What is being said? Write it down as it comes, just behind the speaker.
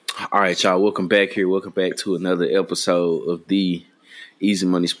All right, y'all. Welcome back here. Welcome back to another episode of the Easy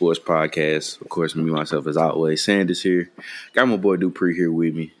Money Sports Podcast. Of course, me, myself, as always, Sanders here. Got my boy Dupree here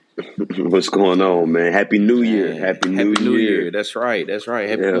with me. What's going on, man? Happy New Year. Happy New Year. That's right.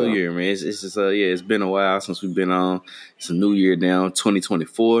 Happy New Year, man. It's just, it's been a while since we've been on. It's a new year now,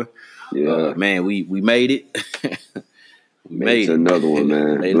 2024. Yeah. Man, we made it. we made it. Another one,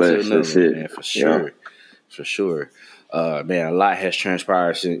 man. Bless, that's it. Man, for sure. Yeah. For sure. Man, a lot has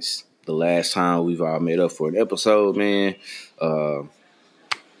transpired since the last time we've all made up for an episode, man. Of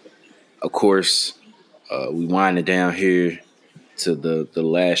course, we winding down here to the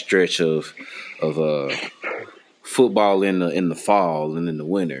last stretch of football in the fall and in the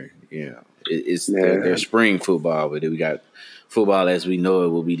winter. You know, it's their spring football, but then we got football as we know it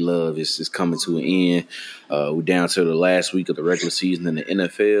will be loved. It's coming to an end. We're down to the last week of the regular season in the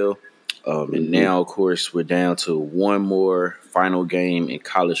NFL. And now, of course, we're down to one more final game in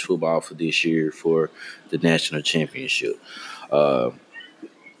college football for this year for the national championship. Of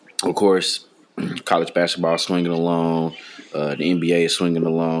course, college basketball is swinging along. The NBA is swinging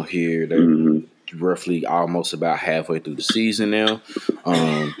along here. They're roughly almost about halfway through the season now.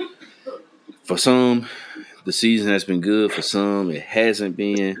 For some, the season has been good. For some, it hasn't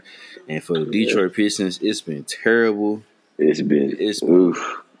been. And for the Detroit Pistons, it's been terrible. It's been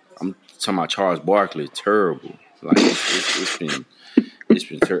I'm talking about Charles Barkley, terrible. Like it's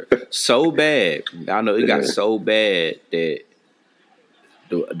been terrible. So bad. I know it got so bad that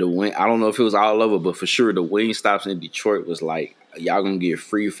the wing. I don't know if it was all over, but for sure the wing stops in Detroit was like, y'all gonna get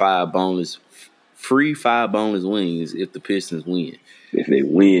free five boneless wings if the Pistons win. If they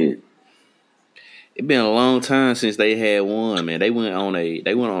win. It's been a long time since they had one, man. They went on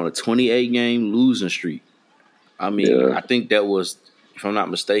a 28 game losing streak. I mean, I think that was, if I'm not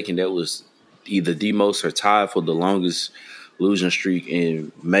mistaken, that was either the most or tied for the longest losing streak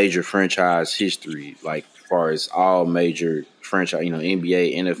in major franchise history, like as far as all major franchise,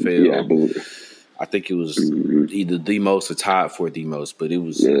 NBA, NFL. Yeah, I think it was either the most or tied for the most, but it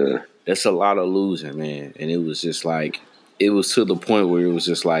was that's a lot of losing, man. And it was just like, it was to the point where it was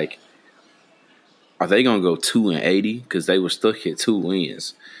just like, are they gonna go 2-80? Because they were stuck at 2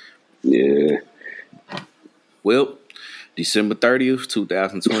 wins. Yeah. Well, December 30th,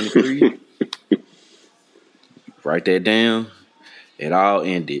 2023. Write that down. It all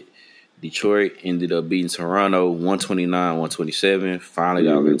ended. Detroit ended up beating Toronto 129-127. Finally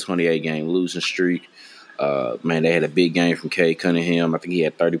got a 28-game losing streak. Man, they had a big game from Cade Cunningham. I think he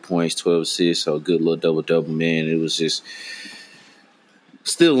had 30 points, 12 assists, so a good little double-double, man. It was just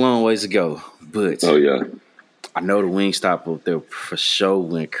still a long ways to go. But I know the Wingstop up there for sure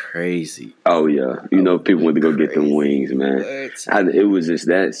went crazy. Oh, yeah. People went to go get them wings, man. It was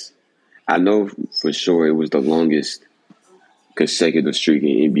just I know for sure it was the longest consecutive streak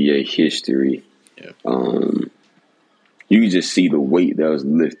in NBA history. Yeah. You could just see the weight that was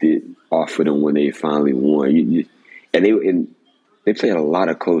lifted off of them when they finally won. They played a lot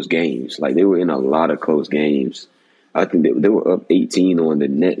of close games. Like, they were in a lot of close games. I think they were up 18 on the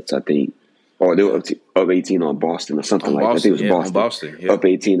Nets, I think. Or they were up 18 on Boston or something like that. I think it was Boston. Yeah. Up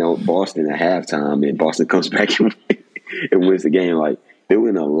 18 on Boston at halftime, and Boston comes back and wins the game. Like, they were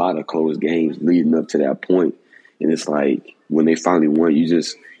in a lot of close games leading up to that point. And it's like, when they finally won,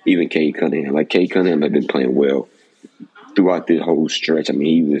 even Cade Cunningham. Like, Cade Cunningham had been playing well throughout the whole stretch. I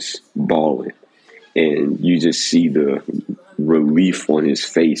mean, he was balling. And you just see the relief on his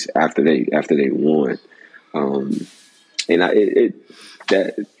face after they won.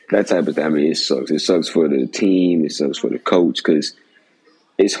 That type of thing, I mean, it sucks. It sucks for the team. It sucks for the coach because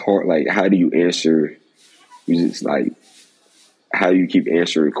it's hard. Like, how do you answer? How do you keep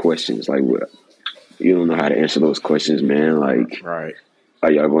answering questions? Like, what? You don't know how to answer those questions, man. Like, right? Are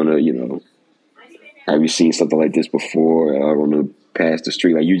y'all gonna, have you seen something like this before? Are y'all gonna pass the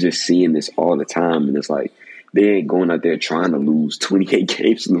streak? Like, you're just seeing this all the time, and it's like they ain't going out there trying to lose 28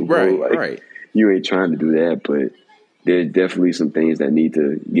 games in a row. Like, you ain't trying to do that, but there's definitely some things that need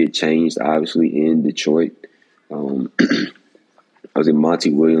to get changed, obviously, in Detroit. I was in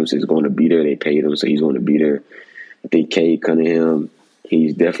Monty Williams is going to be there. They paid him, so he's going to be there. I think Cade Cunningham,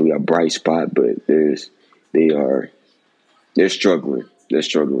 he's definitely a bright spot, but they're struggling. They're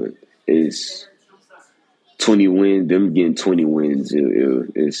struggling. It's 20 wins. Them getting 20 wins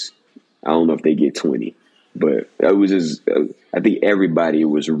is I don't know if they get 20, but it was just I think everybody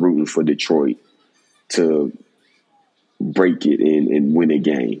was rooting for Detroit to break it and win a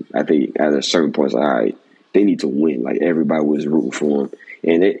game. I think at a certain point, it's like, all right, they need to win. Like, everybody was rooting for them.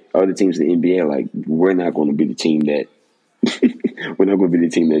 And other teams in the NBA are like, we're not going to be the team that we're not going to be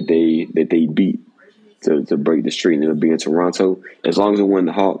the team that they beat. to break the streak and it'll be in Toronto. As long as it won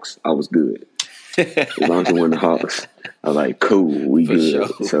the Hawks, I was good. As long as it won the Hawks, I was like, cool, we for good.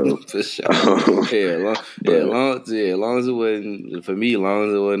 Sure. So for sure. As long as it wasn't for me, as long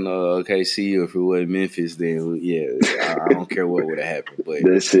as it wasn't OKC or if it wasn't Memphis, then I don't care what would have happened. But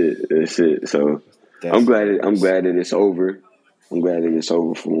that's it. So I'm glad that it's over. I'm glad that it's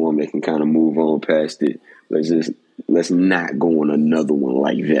over for one. They can kind of move on past it. Let's not go on another one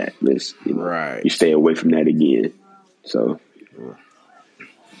like that. You stay away from that again. So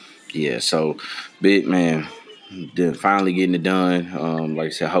yeah, so big man, then finally getting it done. Like I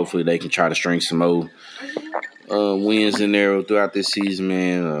said, hopefully they can try to string some more wins in there throughout this season,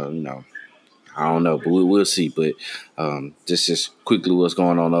 man. I don't know, but we'll see. But just quickly, what's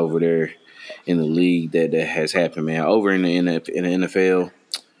going on over there in the league that has happened, man? Over in the NFL,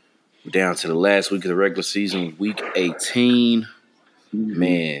 down to the last week of the regular season, week 18,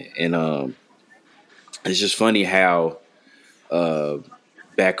 man, and it's just funny how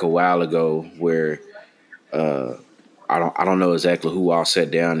back a while ago where I don't know exactly who all sat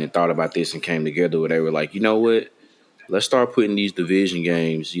down and thought about this and came together where they were like, you know what? Let's start putting these division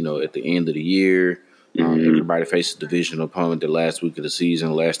games, at the end of the year. Everybody faces a divisional opponent the last week of the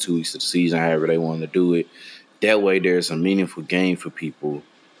season, last 2 weeks of the season, however they want to do it. That way there's a meaningful game for people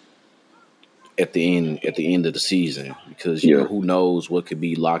at the end of the season because, who knows what could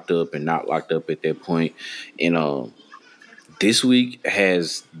be locked up and not locked up at that point. And this week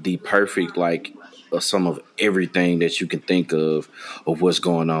has the perfect, sum of everything that you can think of what's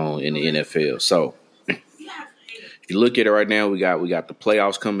going on in the NFL. So, if you look at it right now, we got the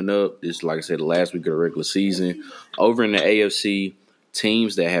playoffs coming up. This is, like I said, the last week of the regular season. Over in the AFC,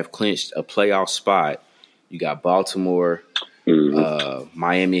 teams that have clinched a playoff spot, you got Baltimore.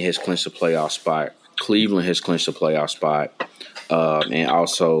 Miami has clinched a playoff spot. Cleveland has clinched a playoff spot. And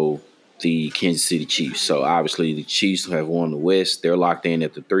also the Kansas City Chiefs. So, obviously, the Chiefs have won the West. They're locked in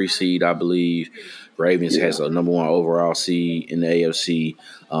at the 3 seed, I believe. Ravens has a number 1 overall seed in the AFC.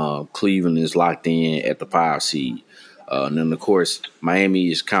 Cleveland is locked in at the 5 seed. And then, of course, Miami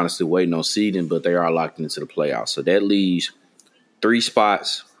is kind of still waiting on seeding, but they are locked into the playoffs. So that leaves 3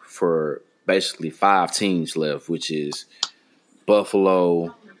 spots for basically 5 teams left, which is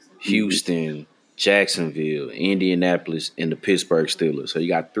Buffalo, Houston, Jacksonville, Indianapolis, and the Pittsburgh Steelers. So you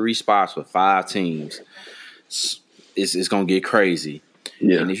got 3 spots for 5 teams. It's going to get crazy.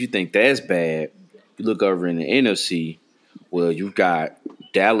 Yeah. And if you think that's bad, you look over in the NFC, well, you've got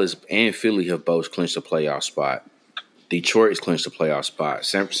Dallas and Philly have both clinched a playoff spot. Detroit's clinched a playoff spot.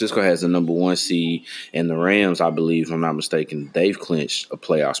 San Francisco has the number 1 seed, and the Rams, I believe, if I'm not mistaken, they've clinched a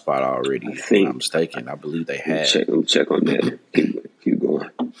playoff spot already. If I'm not mistaken, I believe they have. Check on that. Keep going.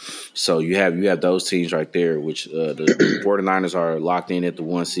 So you have those teams right there, which the 49ers are locked in at the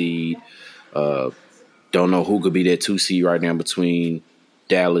 1 seed. Don't know who could be that 2 seed right now between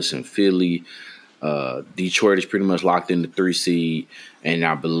Dallas and Philly. Detroit is pretty much locked in the 3 seed, and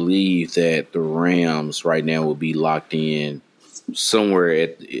I believe that the Rams right now will be locked in somewhere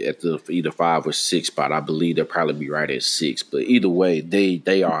at the either 5 or 6 spot. I believe they'll probably be right at 6, but either way,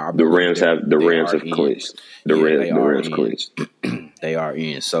 they are. The Rams have clinched. The Rams clinched. They are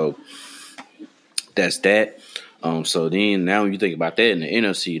in. So that's that. So then now when you think about that in the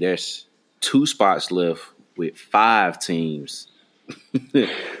NFC, there's 2 spots left with 5 teams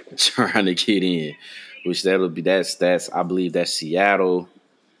trying to get in, which that's I believe that's Seattle,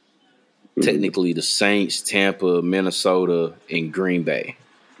 technically the Saints, Tampa, Minnesota, and Green Bay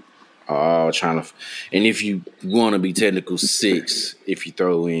are all trying to. And if you want to be technical, 6 if you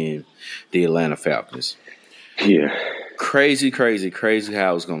throw in the Atlanta Falcons. Yeah, crazy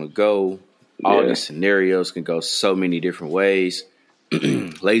how it's going to go. All these scenarios can go so many different ways.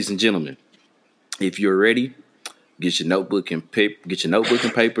 Ladies and gentlemen, if you're ready, get your notebook and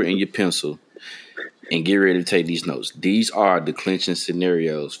paper and your pencil, and get ready to take these notes. These are the clinching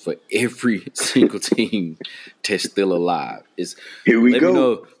scenarios for every single team that's still alive. Here we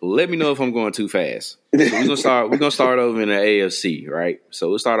go. Let me know if I'm going too fast. So we're gonna start over in the AFC, right? So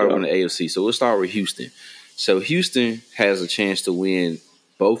we'll start over in the AFC. So we'll start with Houston. So Houston has a chance to win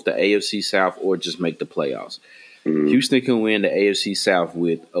both the AFC South or just make the playoffs. Houston can win the AFC South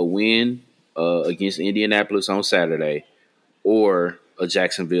with a win against Indianapolis on Saturday or a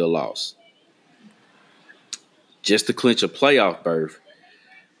Jacksonville loss. Just to clinch a playoff berth,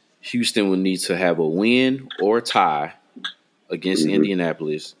 Houston would need to have a win or a tie against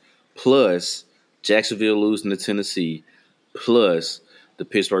Indianapolis, plus Jacksonville losing to Tennessee, plus the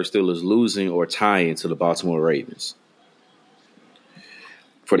Pittsburgh Steelers losing or tying to the Baltimore Ravens.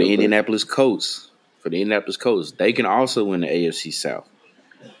 For the Indianapolis Colts, they can also win the AFC South.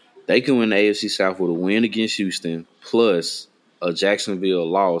 They can win the AFC South with a win against Houston plus a Jacksonville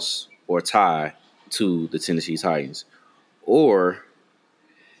loss or tie to the Tennessee Titans. Or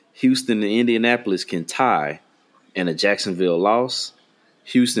Houston and Indianapolis can tie and a Jacksonville loss.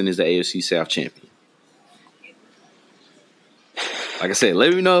 Houston is the AFC South champion. Like I said,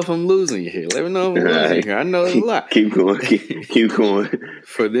 let me know if I'm losing you here. Let me know if I'm losing you here. I know it's a lot. Keep going. Keep going.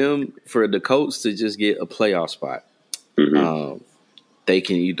 For the Colts to just get a playoff spot, they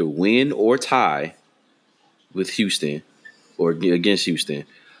can either win or tie with Houston or against Houston.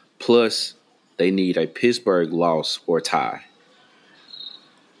 Plus, they need a Pittsburgh loss or tie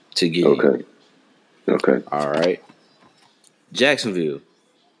to get in. Okay. All right. Jacksonville.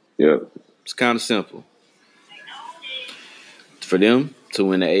 Yep. It's kind of simple. For them to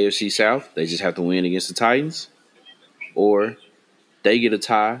win the AFC South, they just have to win against the Titans, or they get a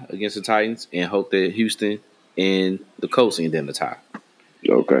tie against the Titans and hope that Houston and the Colts end in the tie.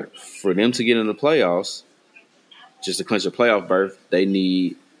 Okay. For them to get in the playoffs, just to clinch a playoff berth, they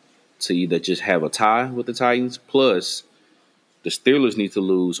need to either just have a tie with the Titans, plus the Steelers need to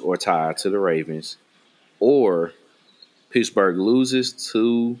lose or tie to the Ravens, or Pittsburgh loses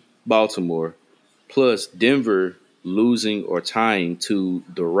to Baltimore, plus Denver losing or tying to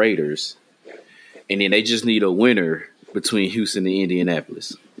the Raiders, and then they just need a winner between Houston and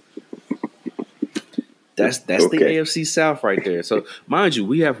Indianapolis. That's the AFC South right there. So mind you,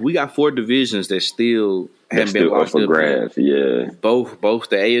 we got 4 divisions that still haven't been locked up. Graph, yeah. Both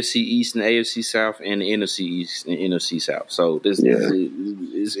the AFC East and the AFC South and the NFC East and NFC South. So this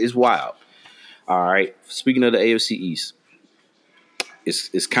is wild. All right. Speaking of the AFC East,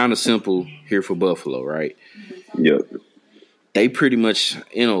 it's kind of simple here for Buffalo, right? Yep. They pretty much,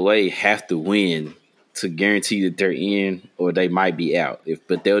 in a way, have to win to guarantee that they're in, or they might be out.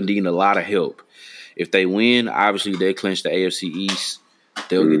 But they'll need a lot of help. If they win, obviously they clinch the AFC East.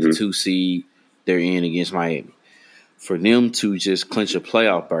 They'll get the 2 seed. They're in against Miami. For them to just clinch a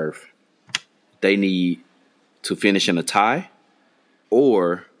playoff berth, they need to finish in a tie,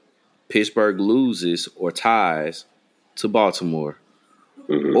 or Pittsburgh loses or ties to Baltimore,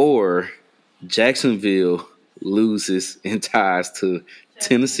 or Jacksonville loses and ties to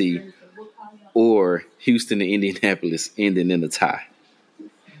Tennessee, or Houston and Indianapolis ending in a tie.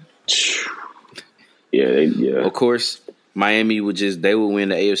 Yeah. Of course, Miami would win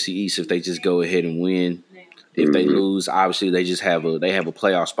the AFC East if they just go ahead and win. If they lose, obviously they have a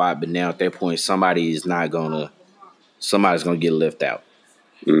playoff spot, but now at that point somebody's gonna get left out.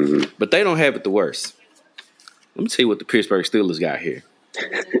 But they don't have it the worst. Let me tell you what the Pittsburgh Steelers got here.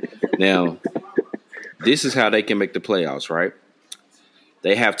 Now, this is how they can make the playoffs, right?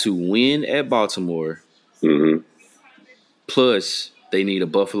 They have to win at Baltimore, plus they need a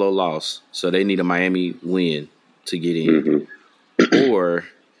Buffalo loss, so they need a Miami win to get in. Or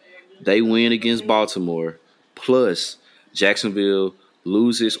they win against Baltimore, plus Jacksonville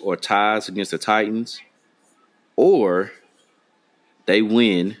loses or ties against the Titans, or they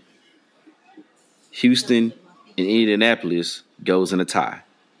win, Houston and Indianapolis goes in a tie.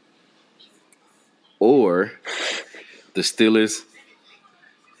 Or the Steelers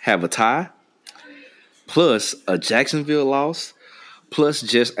have a tie, plus a Jacksonville loss, plus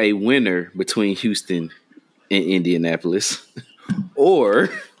just a winner between Houston and Indianapolis. Or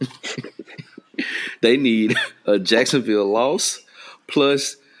they need a Jacksonville loss,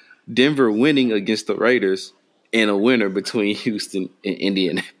 plus Denver winning against the Raiders, and a winner between Houston and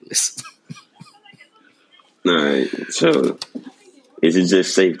Indianapolis. All right. So is it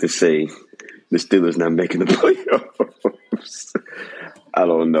just safe to say the Steelers not making the playoffs? I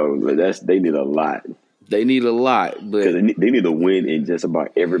don't know, but they need a lot. They need a lot, but they need to win and just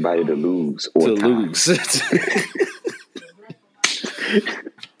about everybody to lose or to tie. Lose.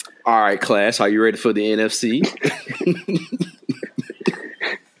 All right, class, are you ready for the NFC?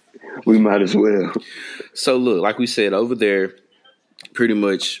 We might as well. So look, like we said over there, pretty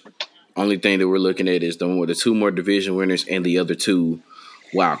much only thing that we're looking at is the 2 more division winners and the other 2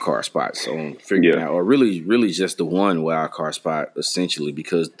 wild card spots. So I'm figuring out, or really just the 1 wild card spot essentially,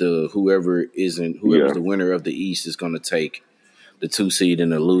 because whoever's the winner of the East is going to take the 2 seed,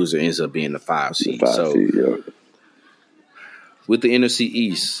 and the loser ends up being the 5 seed. With the NFC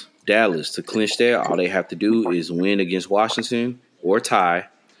East, Dallas, to clinch that, all they have to do is win against Washington or tie,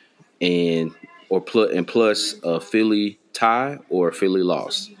 and plus a Philly tie or a Philly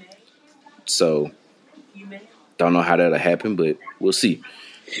loss. So don't know how that'll happen, but we'll see.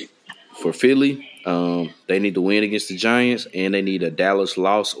 For Philly, they need to win against the Giants, and they need a Dallas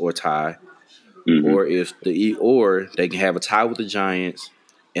loss or tie, or they can have a tie with the Giants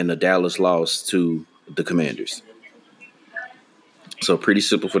and a Dallas loss to the Commanders. So pretty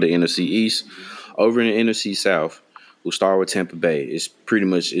simple for the NFC East. Over in the NFC South, we'll start with Tampa Bay. It's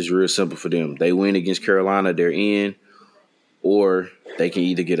real simple for them. They win against Carolina, they're in, or they can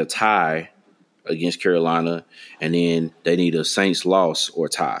either get a tie against Carolina, and then they need a Saints loss or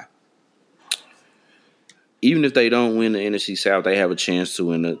tie. Even if they don't win the NFC South, they have a chance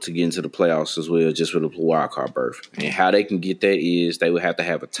to get into the playoffs as well, just with a wild card berth. And how they can get that is they would have to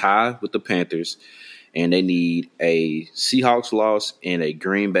have a tie with the Panthers, and they need a Seahawks loss and a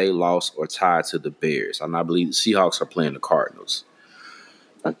Green Bay loss or tie to the Bears. And I believe the Seahawks are playing the Cardinals.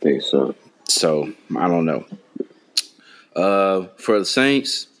 I think so. So I don't know. For the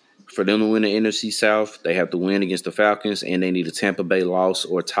Saints, for them to win the NFC South, they have to win against the Falcons, and they need a Tampa Bay loss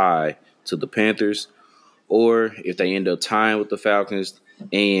or tie to the Panthers. Or if they end up tying with the Falcons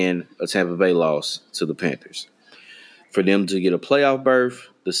and a Tampa Bay loss to the Panthers. For them to get a playoff berth,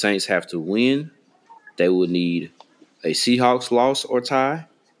 the Saints have to win. They would need a Seahawks loss or tie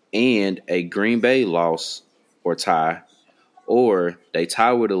and a Green Bay loss or tie. Or they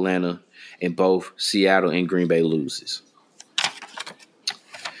tie with Atlanta and both Seattle and Green Bay loses.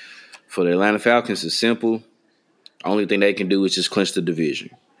 For the Atlanta Falcons, it's simple. Only thing they can do is just clinch the division.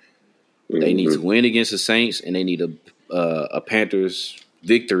 They need to win against the Saints, and they need a Panthers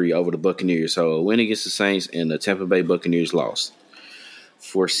victory over the Buccaneers. So a win against the Saints and the Tampa Bay Buccaneers loss.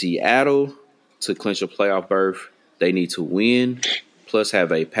 For Seattle to clinch a playoff berth, they need to win plus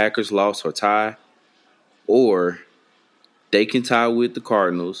have a Packers loss or tie, or they can tie with the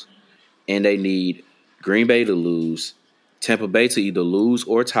Cardinals, and they need Green Bay to lose, Tampa Bay to either lose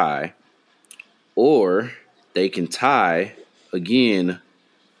or tie, or they can tie again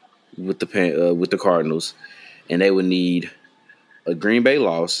with the Cardinals, and they would need a Green Bay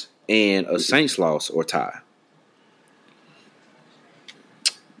loss and a Saints loss or tie.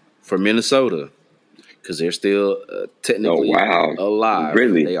 For Minnesota, because they're still technically alive.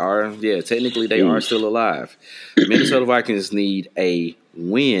 Really? They are, technically they are still alive. Minnesota Vikings need a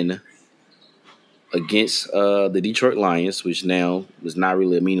win against the Detroit Lions, which now is not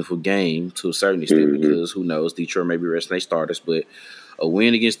really a meaningful game to a certain extent because who knows, Detroit may be resting their starters, but a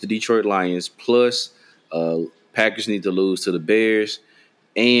win against the Detroit Lions plus Packers need to lose to the Bears,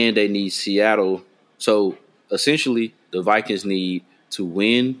 and they need Seattle. So essentially, the Vikings need to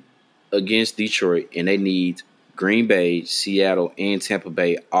win against Detroit, and they need Green Bay, Seattle, and Tampa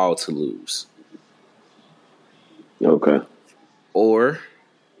Bay all to lose. Okay. Or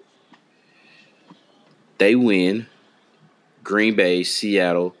they win Green Bay,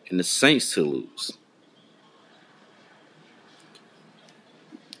 Seattle, and the Saints to lose.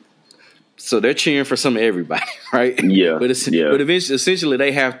 So they're cheering for some of everybody, right? Yeah. But essentially,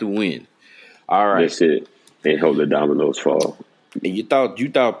 they have to win. All right. That's it. They hope the dominoes fall. And you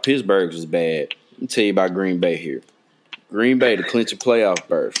thought Pittsburgh was bad. Let me tell you about Green Bay here. Green Bay to clinch a playoff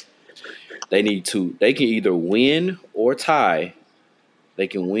berth. They can either win or tie. They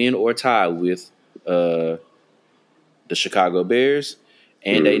can win or tie with the Chicago Bears,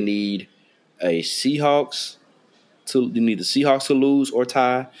 and they need the Seahawks to lose or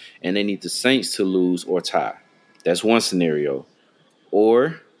tie, and they need the Saints to lose or tie. That's one scenario.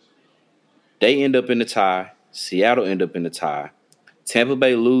 Or they end up in the tie, Seattle end up in the tie, Tampa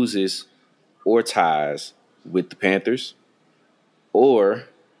Bay loses or ties with the Panthers, or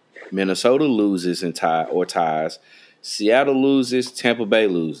Minnesota loses and ties, Seattle loses, Tampa Bay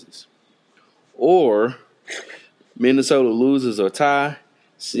loses. Or Minnesota loses or tie,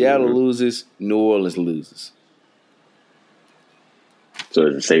 Seattle loses, New Orleans loses. So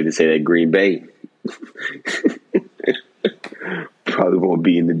it's safe to say that Green Bay probably won't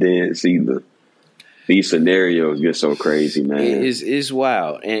be in the dance either. These scenarios get so crazy, man. It's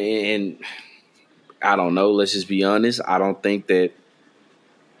wild. And I don't know, let's just be honest. I don't think that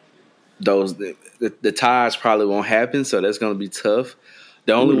the ties probably won't happen, so that's going to be tough.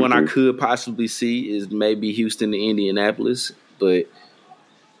 The only one I could possibly see is maybe Houston to Indianapolis, but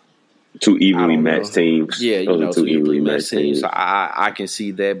two evenly matched teams. Yeah, two evenly matched teams. So I can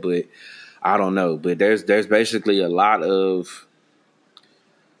see that, but I don't know. But there's basically a lot of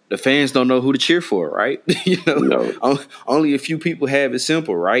the fans don't know who to cheer for, right? Only a few people have it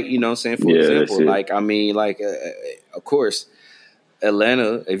simple, right? You know what I'm saying? For example, of course,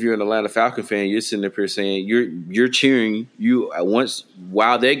 Atlanta, if you're an Atlanta Falcon fan, you're sitting up here saying you're cheering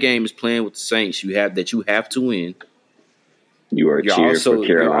while their game is playing with the Saints, you have to win. You're cheering for Carolina.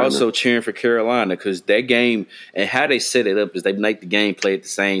 You're also cheering for Carolina because that game and how they set it up is they make the game play at the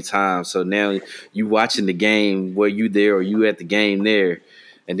same time. So now you watching the game where you there or you at the game there,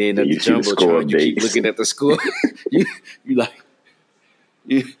 and then at the jumbotron you keep looking at the score.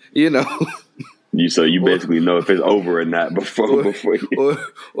 you know. You basically know if it's over or not before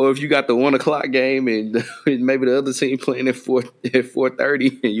or if you got the 1 o'clock game and maybe the other team playing at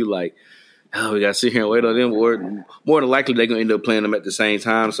 4:30 and you like, oh, we got to sit here and wait on them. Or more than likely they're gonna end up playing them at the same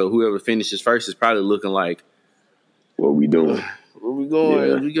time. So whoever finishes first is probably looking like, what we doing? Where we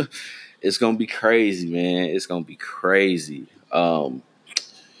going? Yeah. It's gonna be crazy, man. It's gonna be crazy.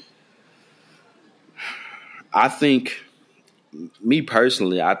 I think, me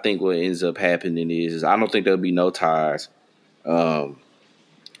personally, I think what ends up happening is I don't think there'll be no ties. There's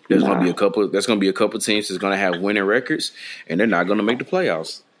gonna be a couple. There's gonna be a couple teams that's gonna have winning records, and they're not gonna make the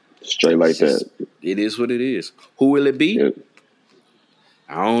playoffs. Straight like that. It is what it is. Who will it be? Yep.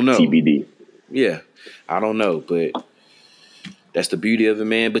 I don't know. TBD. Yeah, I don't know, but that's the beauty of it,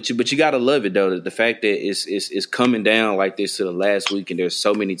 man. But you gotta love it though. The fact that it's coming down like this to the last week, and there's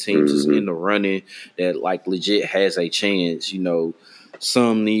so many teams that's in the running that like legit has a chance. You know,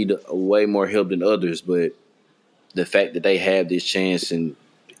 some need way more help than others, but the fact that they have this chance, and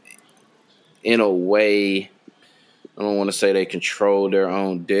in a way, I don't want to say they control their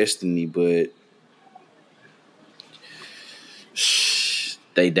own destiny, but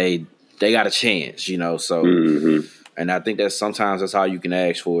they got a chance, you know. So, and I think that sometimes that's all you can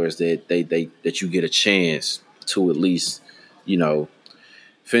ask for, is that that you get a chance to at least, you know,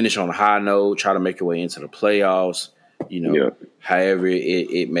 finish on a high note, try to make your way into the playoffs, you know, however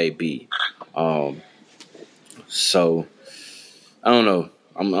it may be. So I don't know.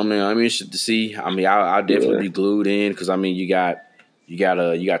 I'm interested to see. I mean, I'll definitely be glued in, because I mean, you got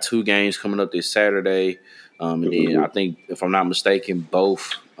 2 games coming up this Saturday, and then I think, if I'm not mistaken,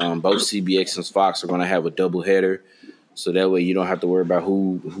 both CBX and Fox are going to have a doubleheader, so that way you don't have to worry about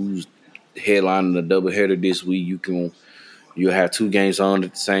who's headlining the doubleheader this week. You'll have 2 games on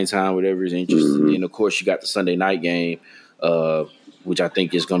at the same time, whatever is interesting. And of course, you got the Sunday night game, which I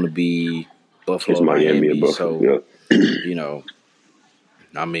think is going to be Buffalo, Miami. So you know.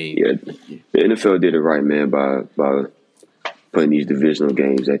 I mean, the NFL did it right, man, by putting these divisional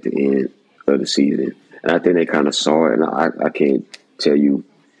games at the end of the season, and I think they kind of saw it. And I can't tell you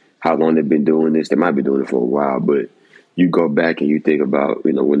how long they've been doing this. They might be doing it for a while, but you go back and you think about,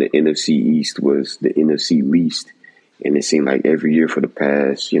 you know, when the NFC East was the NFC least, and it seemed like every year for the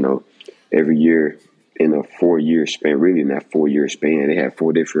past, you know, every year in a 4-year span, really in that 4-year span, they had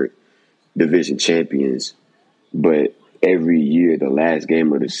 4 different division champions, but every year, the last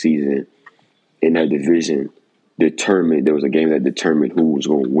game of the season in that division there was a game that determined who was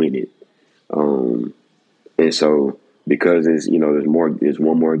going to win it. And so, because there's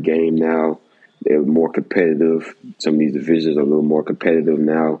one more game now, they're more competitive. Some of these divisions are a little more competitive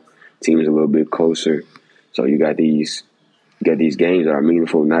now. Teams are a little bit closer. So you got these games that are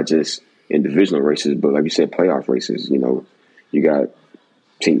meaningful, not just in divisional races, but like you said, playoff races. You know, you got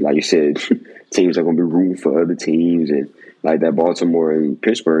teams, like you said, teams are going to be rooting for other teams, and like that Baltimore and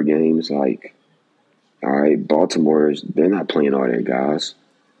Pittsburgh games, like, all right, they're not playing all their guys.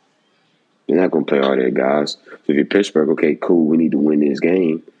 They're not going to play all their guys. So if you're Pittsburgh, okay, cool, we need to win this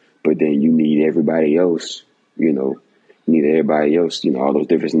game, but then you need everybody else, you know, all those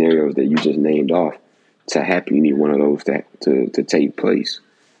different scenarios that you just named off to happen. You need one of those to take place.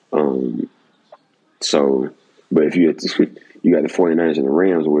 So, but if you got the 49ers and the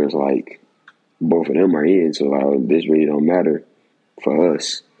Rams, where it's like both of them are in, so this really don't matter for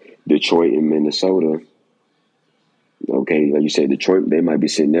us. Detroit and Minnesota, okay, like you said, Detroit, they might be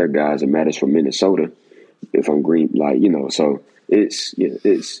sitting their guys. It matters for Minnesota if I'm green, like, you know. So it's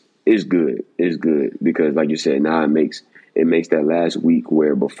good. It's good because, like you said, now it makes that last week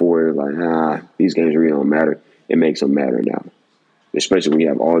where before it was like, these games really don't matter. It makes them matter now, especially when you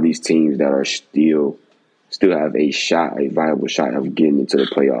have all these teams that are still have a viable shot of getting into the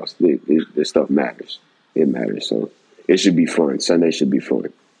playoffs. This stuff matters. It matters. So it should be fun. Sunday should be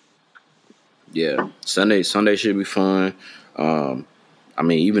fun. Yeah, Sunday should be fun. I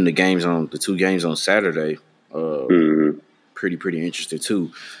mean, even the 2 games on Saturday, pretty interesting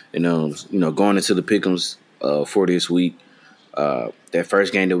too. And you know, going into the pick'ems for this week, that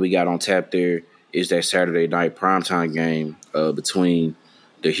first game that we got on tap there is that Saturday night primetime game between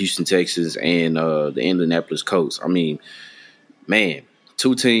the Houston Texans and the Indianapolis Colts. I mean, man,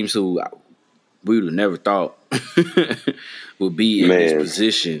 2 teams who we would have never thought would be in this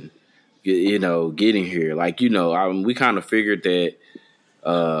position, you know, getting here. Like, you know, we kind of figured that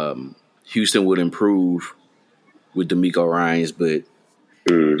Houston would improve with DeMeco Ryans, but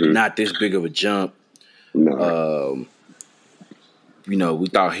not this big of a jump. No. You know, we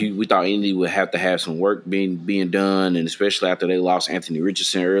thought Indy would have to have some work being done, and especially after they lost Anthony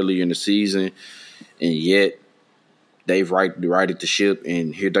Richardson earlier in the season, and yet they've righted the ship,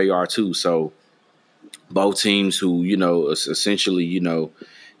 and here they are too. So both teams who, essentially,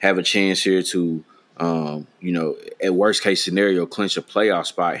 have a chance here to, at worst case scenario, clinch a playoff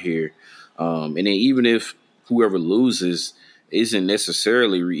spot here. And then even if whoever loses isn't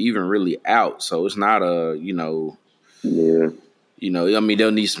necessarily even really out, so it's not a,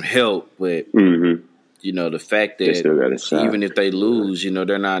 they'll need some help, but the fact that even if they lose,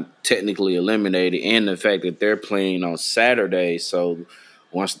 they're not technically eliminated, and the fact that they're playing on Saturday, so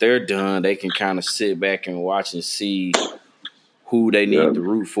once they're done, they can kind of sit back and watch and see who they need to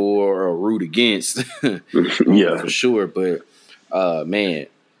root for or root against. For sure. But man,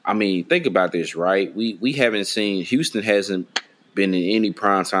 I mean, think about this, right? We haven't seen Houston hasn't been in any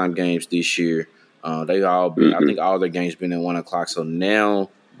primetime games this year. They all been, I think all their games been at 1:00. So now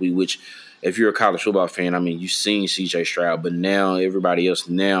which if you're a college football fan, I mean, you've seen CJ Stroud, but now everybody else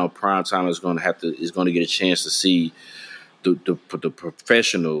primetime is going to get a chance to see the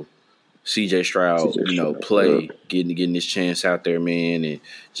professional CJ Stroud, play, getting this chance out there, man, and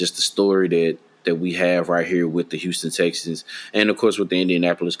just the story that we have right here with the Houston Texans, and of course with the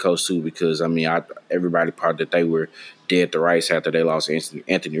Indianapolis Colts too, because I mean, everybody thought that they were dead to rights after they lost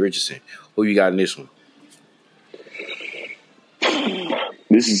Anthony Richardson. Who you got in this one?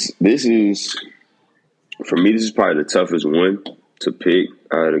 This is for me. This is probably the toughest one to pick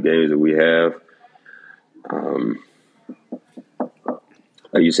out of the games that we have.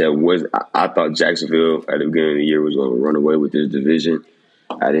 Like you said, I thought Jacksonville at the beginning of the year was going to run away with this division.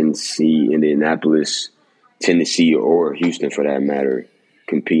 I didn't see Indianapolis, Tennessee, or Houston, for that matter,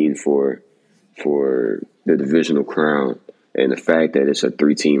 competing for the divisional crown. And the fact that it's a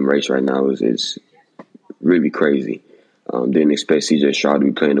 3-team race right now is really crazy. Didn't expect CJ Stroud to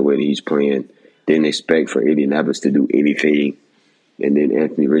be playing the way that he's playing. Didn't expect for Indianapolis to do anything. And then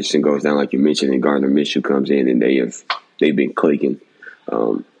Anthony Richardson goes down, like you mentioned, and Gardner Minshew comes in, and they've been clicking.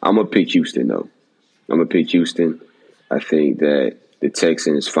 I'm going to pick Houston, though. I'm going to pick Houston. I think that the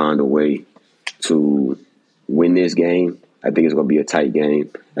Texans find a way to win this game. I think it's going to be a tight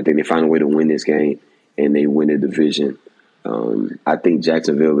game. I think they find a way to win this game, and they win the division. I think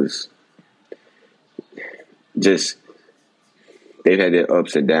Jacksonville is just – they've had their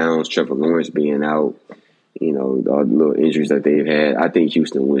ups and downs, Trevor Lawrence being out, all the little injuries that they've had. I think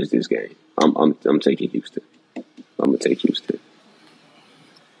Houston wins this game. I'm taking Houston. I'm going to take Houston.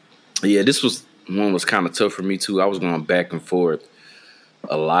 Yeah, this one was kind of tough for me too. I was going back and forth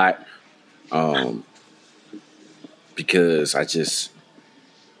a lot because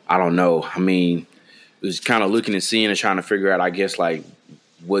I don't know. I mean, it was kind of looking and seeing and trying to figure out, I guess, like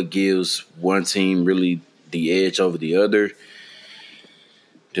what gives one team really the edge over the other.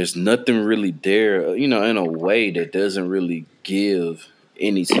 There's nothing really there, in a way that doesn't really give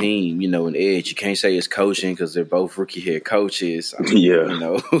any team, an edge. You can't say it's coaching because they're both rookie head coaches. I mean,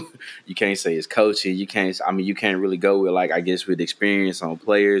 you can't say it's coaching. You can't really go with, like, I guess, with experience on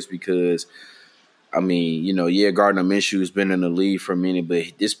players because, I mean, Gardner Minshew has been in the league for a minute, but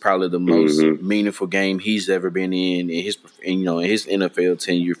this is probably the most meaningful game he's ever been in his NFL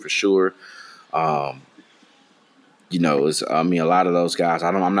tenure for sure. A lot of those guys.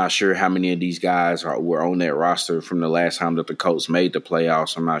 I'm not sure how many of these guys were on that roster from the last time that the Colts made the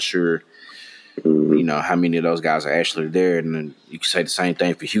playoffs. I'm not sure, how many of those guys are actually there. And then you can say the same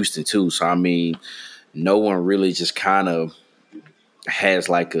thing for Houston too. So I mean, no one really just kind of has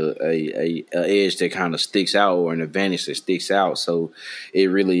like a edge that kind of sticks out or an advantage that sticks out. So it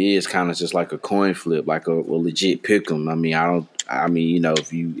really is kind of just like a coin flip, like a legit pick 'em.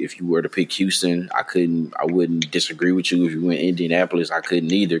 If you were to pick Houston, I wouldn't disagree with you. If you went Indianapolis, I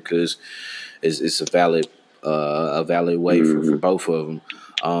couldn't either because it's a valid way for both of them.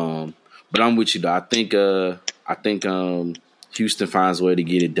 But I'm with you though. I think Houston finds a way to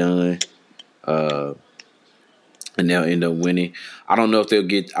get it done. And they'll end up winning. I don't know if they'll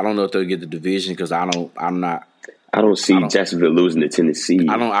get the division because I don't see Jacksonville losing to Tennessee.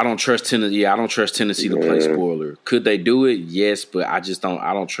 I don't trust Tennessee. Yeah, I don't trust Tennessee to play spoiler. Could they do it? Yes, but I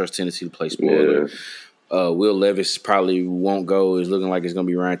don't trust Tennessee to play spoiler. Yeah. Will Levis probably won't go. It's looking like it's going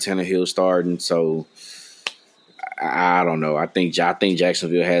to be Ryan Tannehill starting. So I don't know. I think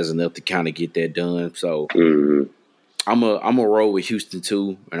Jacksonville has enough to kind of get that done. So I'm a roll with Houston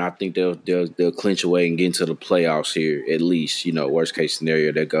too, and I think they'll clinch away and get into the playoffs here at least. Worst case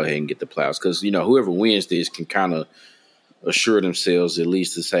scenario, they'll go ahead and get the playoffs because whoever wins this can kind of assure themselves at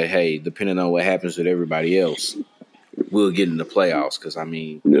least to say, hey, depending on what happens with everybody else, we'll get in the playoffs. Because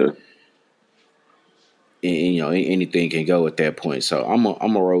anything can go at that point. So I'm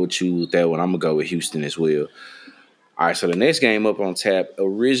a roll with you with that one. I'm gonna go with Houston as well. All right, so the next game up on tap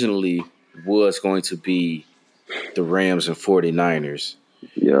originally was going to be the Rams and 49ers.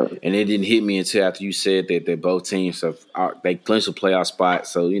 Yeah. And it didn't hit me until after you said that both teams they clinched a playoff spot.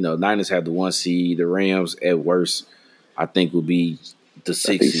 So, Niners have the 1 seed. The Rams, at worst, I think will be the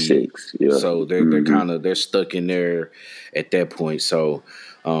 6 seed. 6, yeah. So they're stuck in there at that point. So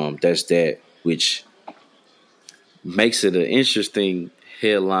that's that, which makes it an interesting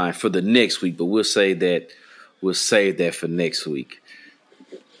headline for the next week. But we'll save that for next week.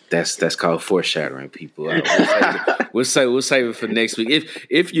 That's called foreshadowing, people. We'll save it for next week.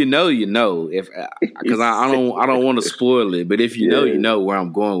 If you know, you know. Because I don't want to spoil it, but if you know, you know where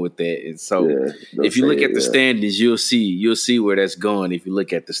I'm going with that. And so, if you look at the standings, you'll see where that's going. If you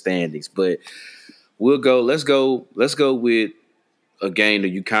look at the standings, but Let's go with a game that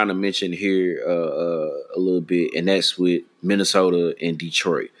you kind of mentioned here a little bit, and that's with Minnesota and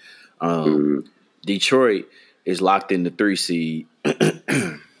Detroit. Detroit is locked in the 3 seed.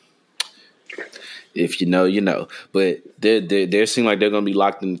 If you know, you know. But they seem like they're going to be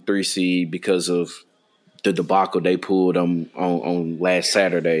locked in the 3 seed because of the debacle they pulled on last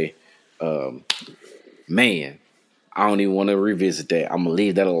Saturday. Man, I don't even want to revisit that. I'm going to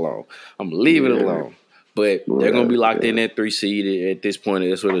leave that alone. I'm going to leave it alone. But they're going to be locked in that 3 seed at this point.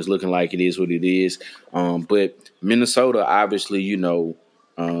 That's what it's looking like. It is what it is. But Minnesota, obviously, in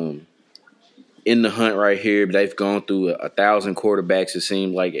the hunt right here. They've gone through 1,000 quarterbacks, it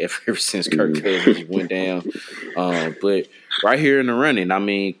seems like, ever since Kirk Cousins went down. But right here in the running, I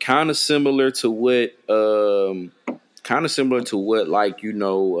mean, kind of similar to what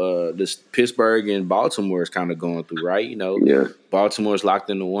this Pittsburgh and Baltimore is kind of going through, right? Baltimore's locked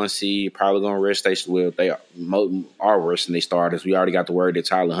in the 1 seed, probably going to rest they are resting their starters. We already got the word that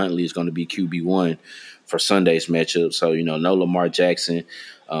Tyler Huntley is going to be QB1 for Sunday's matchup. So, no Lamar Jackson.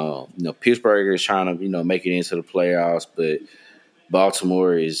 Pittsburgh is trying to, make it into the playoffs, but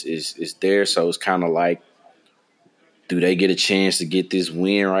Baltimore is there. So it's kind of like, do they get a chance to get this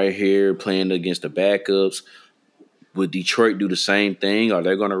win right here playing against the backups? Would Detroit do the same thing? Are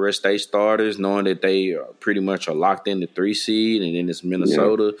they going to rest their starters knowing that they pretty much are locked in the 3 seed, and then it's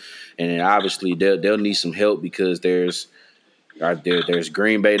Minnesota? Yeah. And then obviously they'll need some help because there's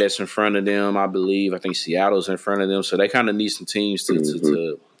Green Bay that's in front of them, I believe. I think Seattle's in front of them. So they kind of need some teams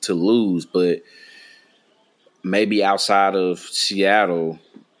to lose. But maybe outside of Seattle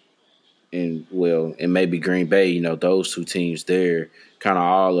and maybe Green Bay, those 2 teams there kind of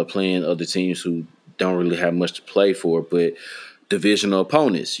all are playing other teams who don't really have much to play for. But divisional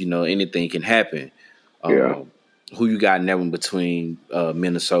opponents, anything can happen. Who you got in that one between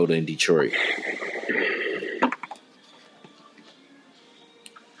Minnesota and Detroit?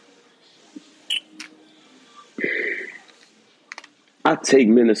 I take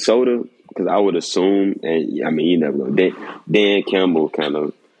Minnesota because I would assume, and I mean, you never know. Dan Campbell kind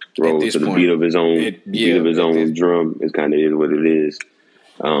of rose to the beat of his own drum. It kind of is what it is.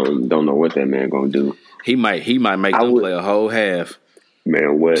 Don't know what that man gonna do. He might make them play a whole half.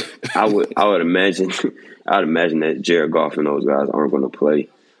 Man, what I would imagine that Jared Goff and those guys aren't going to play.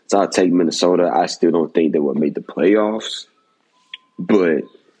 So I'll take Minnesota. I still don't think they will make the playoffs, but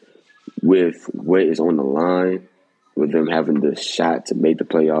with what is on the line, with them having the shot to make the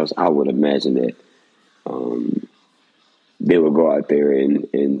playoffs, I would imagine that they will go out there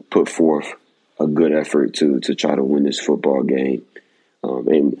and put forth a good effort to try to win this football game.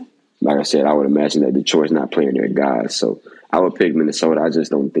 And like I said, I would imagine that Detroit's not playing their guys. So I would pick Minnesota. I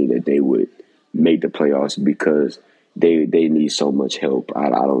just don't think that they would make the playoffs because they need so much help. I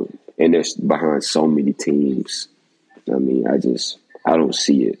don't, and they're behind so many teams. I mean, I don't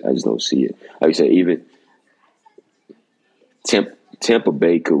see it. I just don't see it. Like I said, even Tampa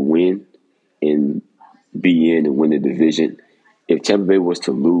Bay could win and be in and win the division. If Tampa Bay was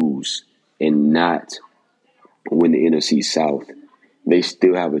to lose and not win the NFC South, they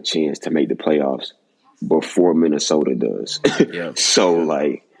still have a chance to make the playoffs before Minnesota does. Yeah. So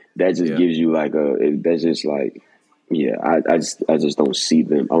like that just gives you like that's just like, I just don't see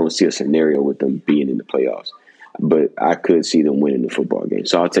them. I don't see a scenario with them being in the playoffs, but I could see them winning the football game.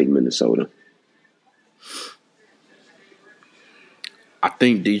 So I'll take Minnesota. I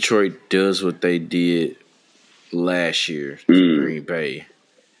think Detroit does what they did last year to Green Bay.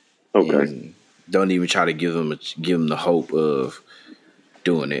 Okay. And don't even try to give them the hope of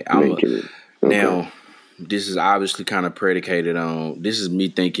doing it. Now, this is obviously kind of predicated on. This is me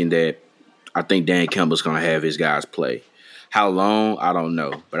thinking that I think Dan Campbell's going to have his guys play. How long? I don't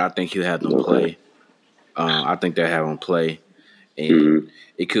know, but I think he'll have them play. I think they'll have them play, and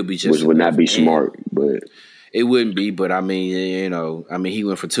it could be just which would not be smart, but it wouldn't be. But I mean, he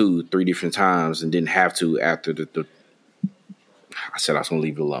went for 2-3 different times and didn't have to after the I said I was going to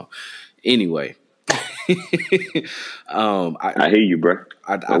leave it alone. Anyway, I hear you, bro.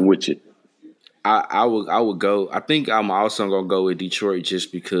 I'm with you. I would go. I think I'm also gonna go with Detroit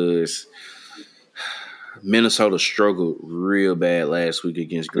just because Minnesota struggled real bad last week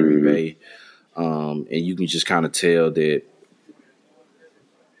against Green Bay, and you can just kind of tell that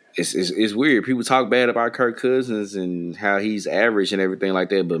it's weird. People talk bad about Kirk Cousins and how he's average and everything like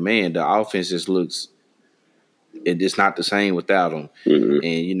that, but man, the offense just looks. It's not the same without him,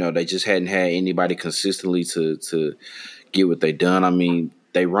 and they just hadn't had anybody consistently to get what they done. I mean.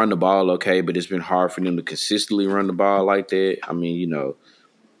 They run the ball okay, but it's been hard for them to consistently run the ball like that. I mean,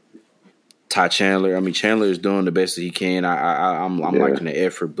 Ty Chandler. I mean, Chandler is doing the best that he can. I'm liking the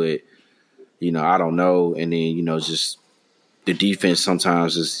effort, but I don't know. And then just the defense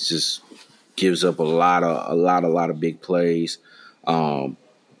sometimes just gives up a lot of big plays. Now,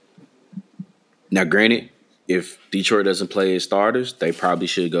 granted, if Detroit doesn't play its starters, they probably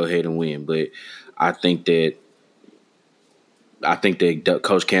should go ahead and win. But I think that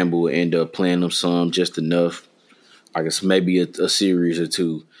Coach Campbell will end up playing them some just enough. I guess maybe a series or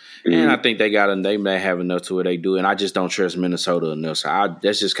two. And I think they may have enough to where they do. And I just don't trust Minnesota enough. So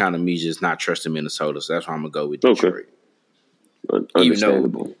that's just kind of me just not trusting Minnesota. So that's why I'm going to go with Detroit.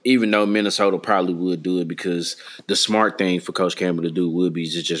 Understandable. Even though Minnesota probably would do it because the smart thing for Coach Campbell to do would be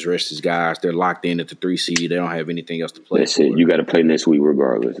to just rest his guys. They're locked in at the 3 seed. They don't have anything else to play. That's it. You got to play next week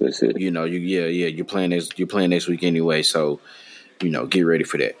regardless. That's it. You're playing next week anyway. So. Get ready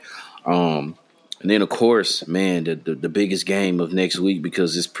for that. And then, of course, man, the biggest game of next week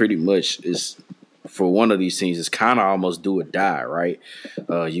because it's pretty much for one of these teams, it's kind of almost do or die, right?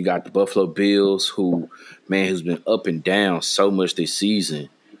 You got the Buffalo Bills, who's been up and down so much this season,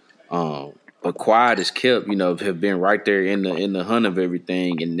 but quiet as kept. Have been right there in the hunt of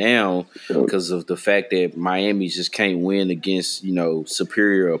everything, and now because of the fact that Miami just can't win against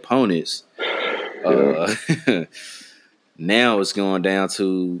superior opponents. Now it's going down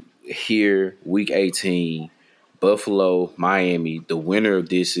to here, week 18, Buffalo, Miami. The winner of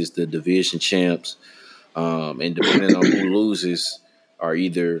this is the division champs. And depending on who loses, are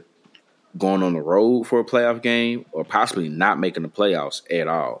either going on the road for a playoff game or possibly not making the playoffs at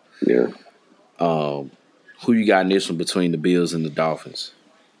all. Yeah. Who you got in this one between the Bills and the Dolphins?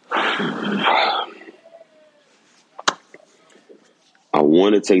 I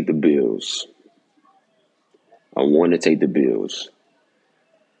want to take the Bills.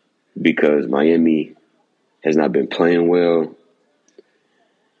 Because Miami has not been playing well.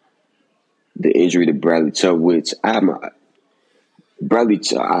 The injury to Bradley Chubb, which it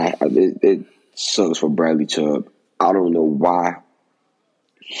sucks for Bradley Chubb. I don't know why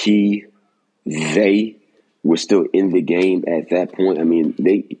they were still in the game at that point. I mean,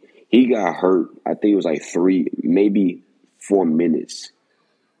 he got hurt. I think it was like 3, maybe 4 minutes.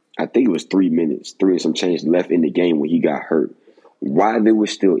 I think it was 3 minutes, 3 and some change left in the game when he got hurt. Why they were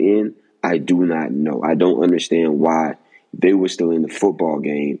still in, I do not know. I don't understand why they were still in the football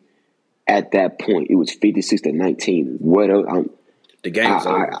game at that point. It was 56-19. What else? The game's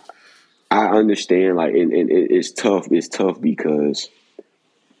over. I understand, and it's tough. It's tough because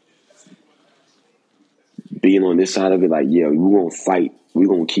being on this side of it, we're going to fight. We're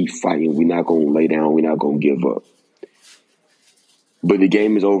going to keep fighting. We're not going to lay down. We're not going to give up. But the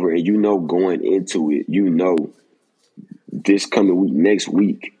game is over, and going into it, this coming week, next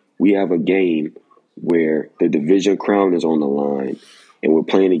week, we have a game where the division crown is on the line, and we're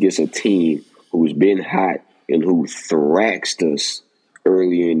playing against a team who's been hot and who thrashed us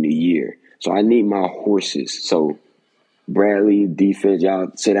earlier in the year. So I need my horses. So Bradley, defense,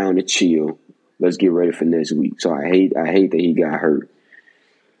 y'all sit down and chill. Let's get ready for next week. So I hate that he got hurt.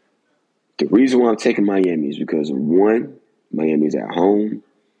 The reason why I'm taking Miami is because, one, Miami's at home,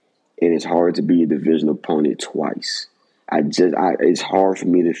 and it's hard to be a division opponent twice. It's hard for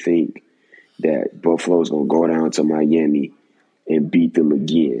me to think that Buffalo's going to go down to Miami and beat them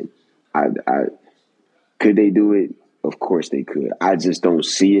again. Could they do it? Of course they could. I just don't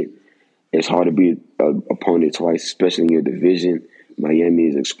see it. It's hard to be an opponent twice, especially in your division. Miami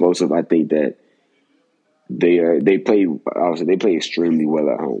is explosive. I think that they play extremely well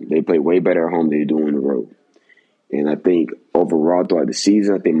at home. They play way better at home than they do on the road. And I think overall throughout the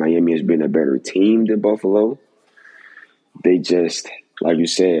season, I think Miami has been a better team than Buffalo. They just, like you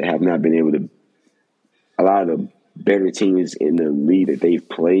said, have not been able to. A lot of the better teams in the league that they've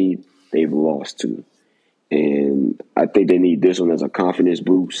played, they've lost to. And I think they need this one as a confidence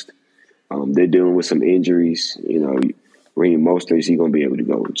boost. They're dealing with some injuries. Raheem Mostert, is he going to be able to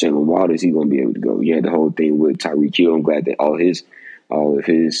go? Jalen Waddle, is he going to be able to go? You had the whole thing with Tyreek Hill. I'm glad that all of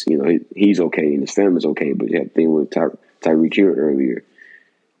his, he's okay and his family's okay. But you had the thing with Tyreek Hill earlier.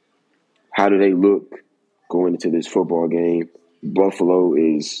 How do they look going into this football game. Buffalo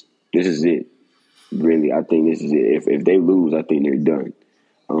this is it. Really, I think this is it. If they lose, I think they're done.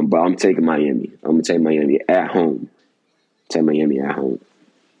 But I'm taking Miami. I'm going to take Miami at home. Take Miami at home.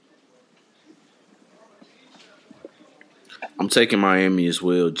 I'm taking Miami as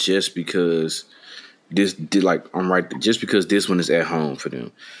well, just because just because this one is at home for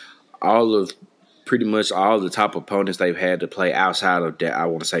them. Pretty much all the top opponents they've had to play outside of I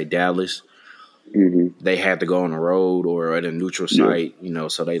want to say Dallas. Mm-hmm. They had to go on the road or at a neutral site,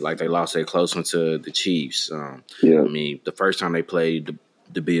 so they lost their close one to the Chiefs. I mean, the first time they played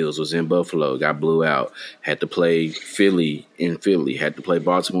the Bills was in Buffalo, got blew out. Had to play Philly in Philly, had to play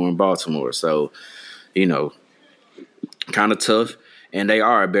Baltimore in Baltimore. So, kind of tough. And they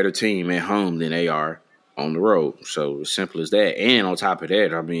are a better team at home than they are on the road. So, as simple as that. And on top of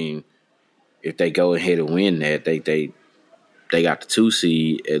that, I mean, if they go ahead and win that, they got the 2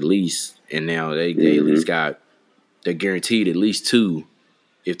 seed at least. And now they at least they're guaranteed at least 2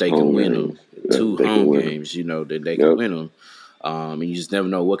 if they can win them. 2 home games, that they can win them. And you just never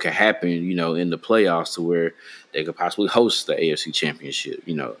know what could happen, in the playoffs to where they could possibly host the AFC Championship,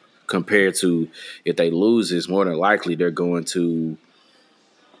 compared to if they lose, it's more than likely they're going to,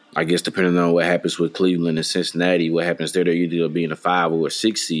 I guess, depending on what happens with Cleveland and Cincinnati, what happens there, they're either being a 5 or a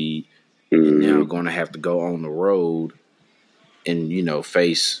 6 seed. And now going to have to go on the road and,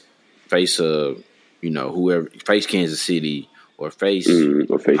 face whoever, face Kansas City or face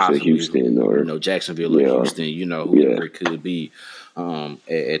Houston or Jacksonville or Houston, whoever it could be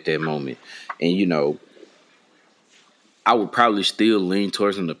at that moment. And I would probably still lean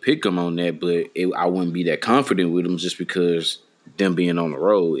towards them to pick them on that, but I wouldn't be that confident with them just because them being on the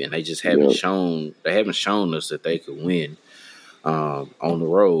road, and they just haven't shown us that they could win on the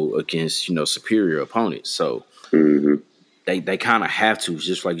road against superior opponents. So they kind of have to,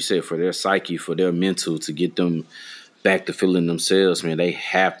 just like you said, for their psyche, for their mental, to get them back to feeling themselves. Man, they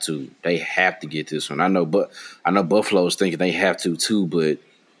have to get this one. I know Buffalo's thinking they have to too, but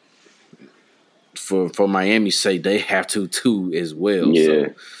for Miami's sake, they have to too as well. Yeah.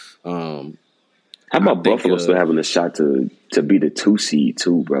 So, how about Buffalo still having a shot to be the 2 seed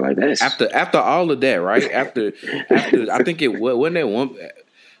too, bro? Like that's after all of that, right? After I think it wasn't that one.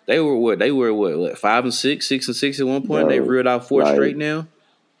 They were what 5 and 6, 6 and 6 at one point. They reeled out 4 straight now.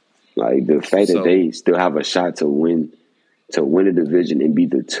 Like the fact that they still have a shot to win a division and be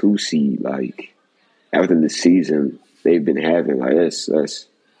the 2 seed, like after the season they've been having, like that's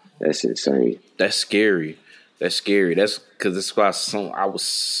insane. That's scary. That's because that's why I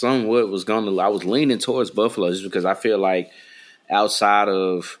was leaning towards Buffalo just because I feel like outside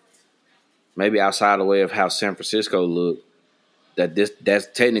of the way of how San Francisco looked,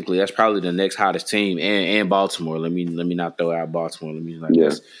 that's probably the next hottest team and Baltimore. Let me not throw out Baltimore.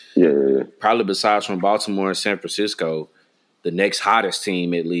 Probably besides from Baltimore and San Francisco, the next hottest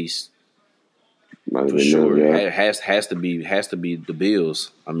team at least. For sure, has to be the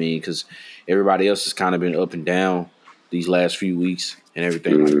Bills. I mean, because everybody else has kind of been up and down these last few weeks and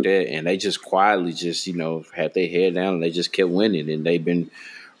everything like that, and they just quietly had their head down and they just kept winning, and they've been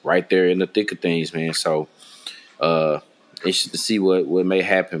right there in the thick of things, man. So, it's just to see what may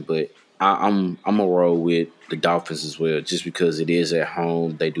happen, but I'm gonna roll with the Dolphins as well, just because it is at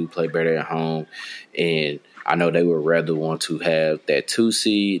home. They do play better at home, and I know they would rather want to have that 2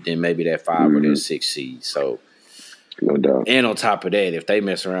 seed than maybe that 5 or that 6 seed. So, no doubt. And on top of that, if they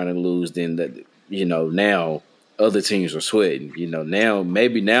mess around and lose, then now other teams are sweating. Now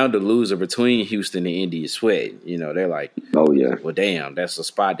the loser between Houston and Indy is sweating. They're like, oh yeah, well, damn, that's a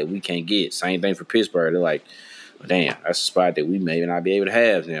spot that we can't get. Same thing for Pittsburgh. They're like, well, damn, that's a spot that we may not be able to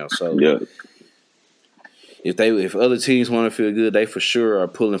have now. So yeah. If other teams want to feel good, they for sure are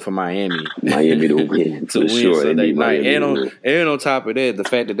pulling for Miami. Miami to win. to win sure. Sunday night. And on top of that, the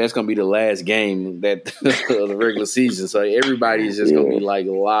fact that that's going to be the last game of the regular season. So everybody is just going to be like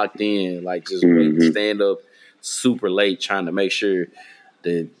locked in, like just waiting to stand up super late trying to make sure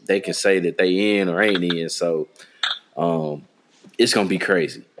that they can say that they in or ain't in. So it's going to be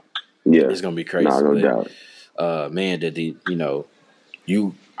crazy. Yeah. It's going to be crazy. No doubt. Man,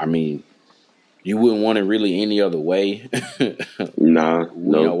 you wouldn't want it really any other way. Nah.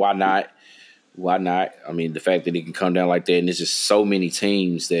 No. Why not? Why not? I mean, the fact that it can come down like that, and there's just so many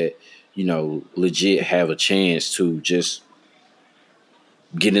teams that, legit have a chance to just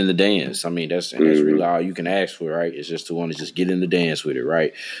get in the dance. I mean, that's really all you can ask for, right? It's just to want to just get in the dance with it,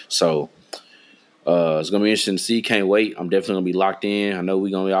 right? So it's gonna be interesting to see. Can't wait. I'm definitely gonna be locked in. I know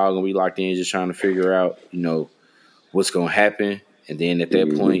we all gonna be locked in, just trying to figure out, what's gonna happen. And then at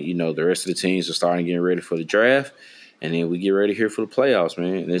that point, the rest of the teams are starting getting ready for the draft. And then we get ready here for the playoffs,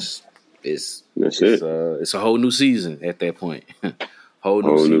 man. And it's a whole new season at that point. whole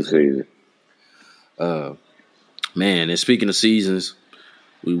new season. Man, and speaking of seasons,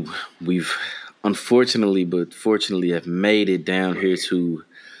 we've unfortunately but fortunately have made it down here to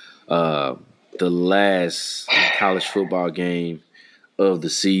the last college football game of the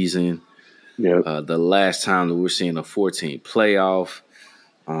season. Yep. The last time that we're seeing a 14 playoff.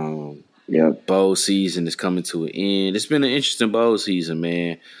 Bowl season is coming to an end. It's been an interesting bowl season,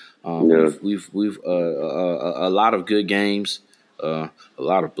 man. We've a lot of good games, a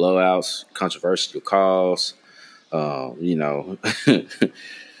lot of blowouts, controversial calls. You know,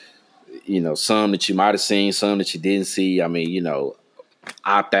 some that you might have seen, some that you didn't see. I mean,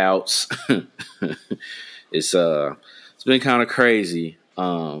 opt outs. It's been kind of crazy.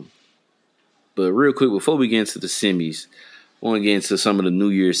 But real quick, before we get into the semis, I want to get into some of the New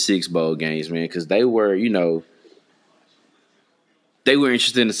Year's Six bowl games, man, because they were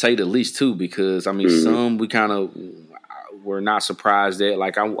interesting to say the least too. Because I mean, some we kind of were not surprised at.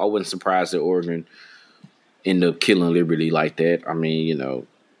 Like I wasn't surprised that Oregon ended up killing Liberty like that. I mean,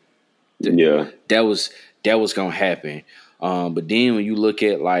 that was gonna happen. But then when you look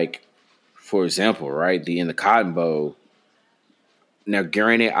at, like, for example, right, in the Cotton Bowl. Now,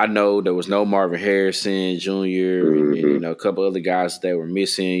 granted, I know there was no Marvin Harrison Jr. and a couple other guys that were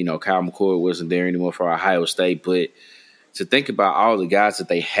missing. Kyle McCord wasn't there anymore for Ohio State. But to think about all the guys that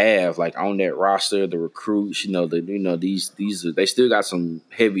they have, like, on that roster, the recruits, these they still got some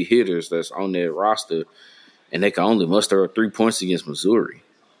heavy hitters that's on that roster, and they can only muster up 3 points against Missouri.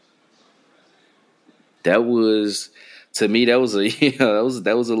 That was, to me, that was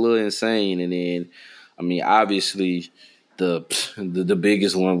a little insane. And then, I mean, obviously, the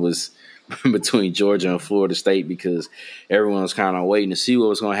biggest one was between Georgia and Florida State, because everyone was kind of waiting to see what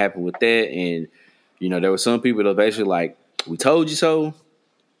was going to happen with that. And, there were some people that were basically like, we told you so.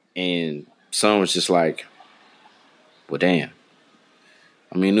 And some was just like, well, damn.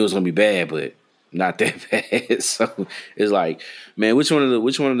 I mean, it was going to be bad, but not that bad. So it's like, man, which one of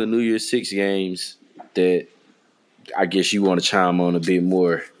the New Year's Six games that I guess you want to chime on a bit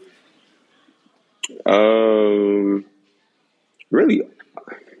more?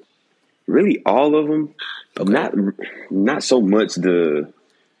 Really all of them. Okay. Not so much the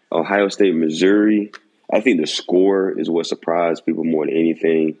Ohio State, Missouri. I think the score is what surprised people more than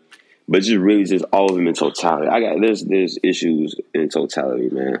anything. But just all of them in totality. There's issues in totality,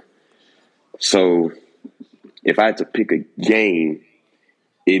 man. So if I had to pick a game,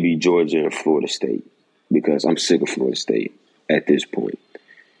 it'd be Georgia and Florida State, because I'm sick of Florida State at this point.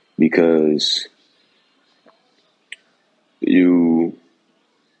 Because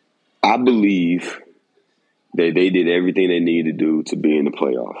I believe that they did everything they needed to do to be in the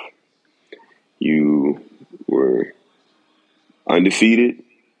playoff. You were undefeated,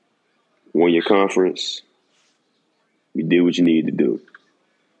 won your conference. You did what you needed to do.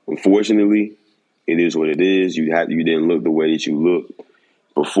 Unfortunately, it is what it is. You didn't look the way that you looked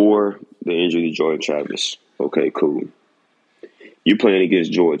before the injury to Jordan Travis. Okay, cool. You're playing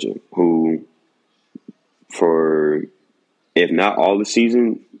against Georgia, who, for if not all the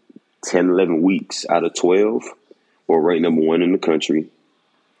season, 10, 11 weeks out of 12, were ranked number 1 in the country,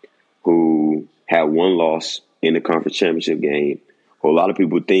 who had one loss in the conference championship game, who a lot of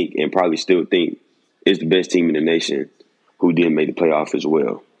people think, and probably still think, is the best team in the nation, who didn't make the playoff as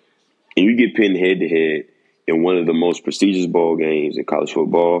well. And you get pinned head-to-head in one of the most prestigious bowl games in college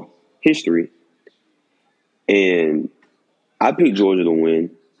football history. And I picked Georgia to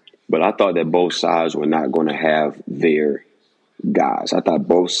win, but I thought that both sides were not going to have their guys. I thought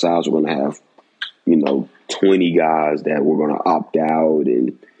both sides were going to have, 20 guys that were going to opt out,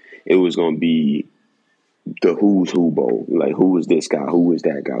 and it was going to be the who's who bowl. Like, who is this guy? Who is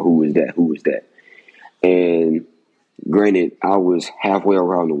that guy? Who is that? Who is that? And granted, I was halfway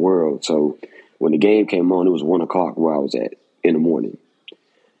around the world, so when the game came on, it was 1 o'clock where I was at in the morning.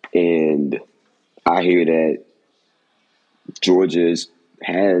 And I hear that Georgia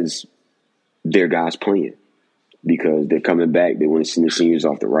has their guys playing because they're coming back. They want to send the seniors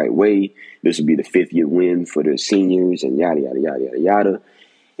off the right way. This will be the 50th win for the seniors, and yada, yada, yada, yada, yada.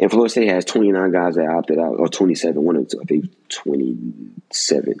 And Florida State has 29 guys that opted out, or 27. I think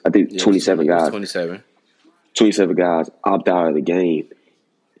 27. I think 27 guys. 27. 27 guys opt out of the game.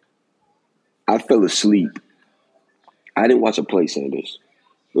 I fell asleep. I didn't watch a play, Sanders.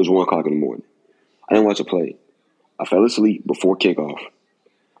 It was 1 o'clock in the morning. I didn't watch a play. I fell asleep before kickoff.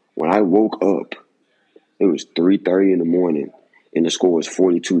 When I woke up, it was 3:30 in the morning, and the score was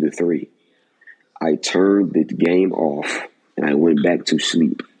 42-3. I turned the game off, and I went back to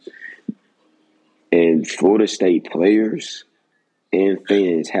sleep. And Florida State players and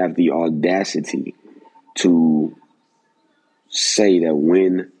fans have the audacity to say that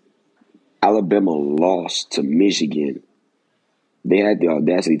when Alabama lost to Michigan, they had the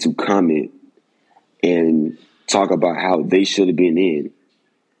audacity to comment and talk about how they should have been in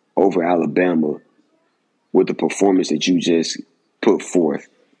over Alabama with the performance that you just put forth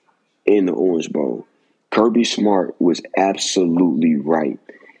in the Orange Bowl. Kirby Smart was absolutely right.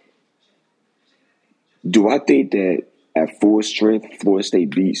 Do I think that at full strength, Florida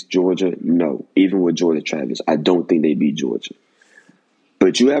State beats Georgia? No. Even with Jordan Travis, I don't think they beat Georgia.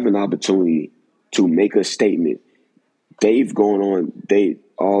 But you have an opportunity to make a statement. They've gone on,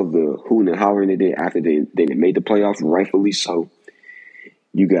 all the hooting and hollering they did after they made the playoffs, rightfully so.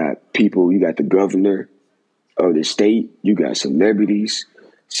 You got people, you got the governor of the state, you got celebrities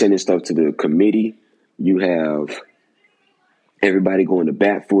sending stuff to the committee, you have everybody going to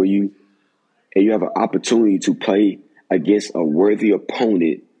bat for you, and you have an opportunity to play against a worthy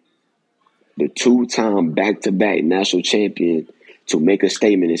opponent, the two-time back-to-back national champion, to make a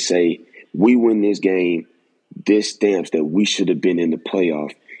statement and say, we win this game, this stamps that we should have been in the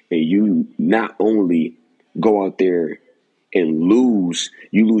playoff. And you not only go out there and lose,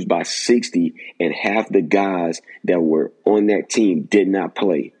 you lose by 60, and half the guys that were on that team did not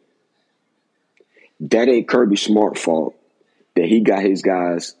play. That ain't Kirby Smart's fault that he got his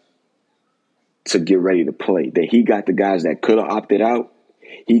guys to get ready to play. That he got the guys that could have opted out,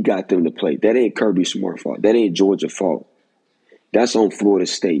 he got them to play. That ain't Kirby Smart's fault. That ain't Georgia's fault. That's on Florida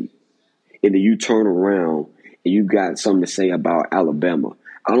State. And then you turn around and you got something to say about Alabama.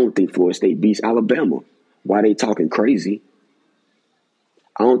 I don't think Florida State beats Alabama. Why they talking crazy?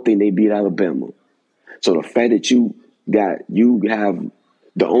 I don't think they beat Alabama. So the fact that you have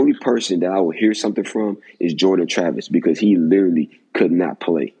the only person that I will hear something from is Jordan Travis, because he literally could not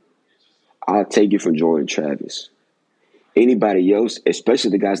play. I'll take it from Jordan Travis. Anybody else,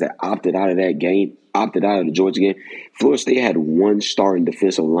 especially the guys that opted out of that game, opted out of the Georgia game, Florida State had one starting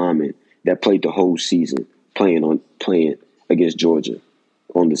defensive lineman that played the whole season playing against Georgia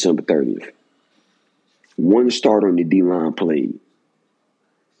on December 30th. One starter on the D-line played.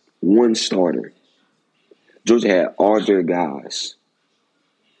 One starter. Georgia had all their guys.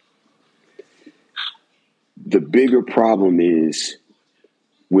 The bigger problem is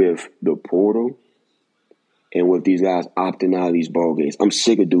with the portal and with these guys opting out of these ball games. I'm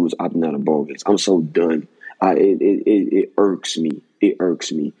sick of dudes opting out of ball games. I'm so done. It irks me. It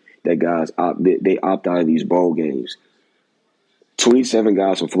irks me that guys they opt out of these ball games. 27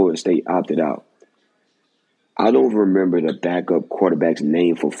 guys from Florida State opted out. I don't remember the backup quarterback's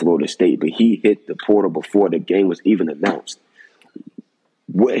name for Florida State, but he hit the portal before the game was even announced.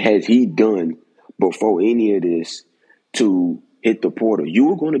 What has he done before any of this to hit the portal? You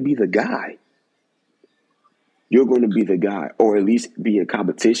were going to be the guy. You're going to be the guy, or at least be in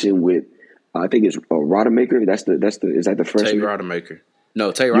competition with. I think it's Rodemaker. Is that the freshman? Tate Rodemaker.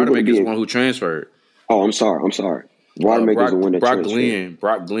 No, Tate Rodemaker is the one who transferred. Oh, I'm sorry. Rodemaker is the one that transferred.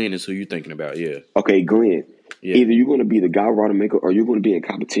 Brock Glenn is who you're thinking about. Yeah. Okay, Glenn. Yeah. Either you're going to be the guy Rodemaker, or you're going to be in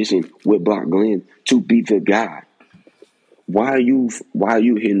competition with Brock Glenn to be the guy. Why are you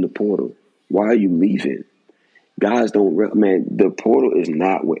hitting the portal? Why are you leaving? Guys the portal is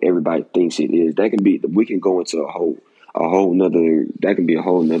not what everybody thinks it is. We can go into a whole nother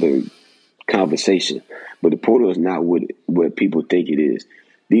conversation. But the portal is not what people think it is.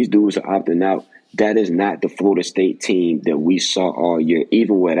 These dudes are opting out. That is not the Florida State team that we saw all year,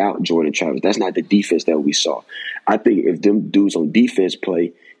 even without Jordan Travis. That's not the defense that we saw. I think if them dudes on defense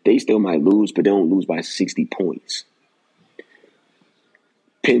play, they still might lose, but they don't lose by 60 points.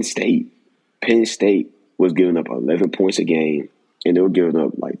 Penn State was giving up 11 points a game, and they were giving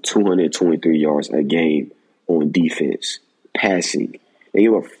up like 223 yards a game on defense, passing. They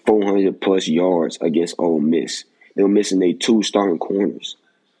gave up 400-plus yards against Ole Miss. They were missing their two starting corners.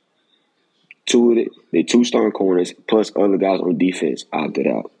 Their two starting corners plus other guys on defense opted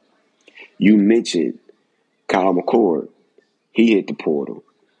out. You mentioned Kyle McCord. He hit the portal.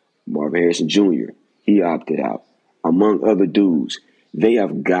 Marvin Harrison Jr., he opted out. Among other dudes, they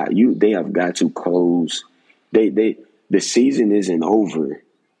have got to close. The season isn't over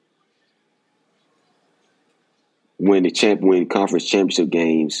when conference championship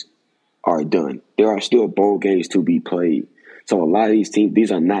games are done. There are still bowl games to be played. So a lot of these teams,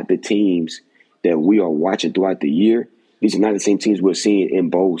 these are not the teams that we are watching throughout the year. These are not the same teams we're seeing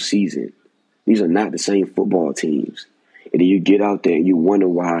in bowl season. These are not the same football teams. And then you get out there and you wonder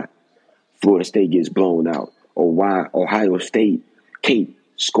why Florida State gets blown out, or why Ohio State can't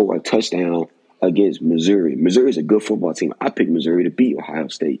score a touchdown against Missouri. Missouri is a good football team. I picked Missouri to beat Ohio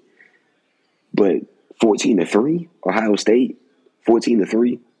State. But 14-3, Ohio State,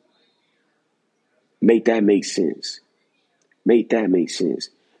 14-3. Make that make sense. Make that make sense.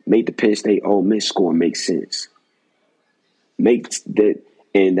 Make the Penn State Ole Miss score make sense. Make that,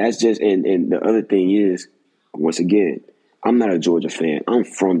 and that's just, and the other thing is, once again, I'm not a Georgia fan. I'm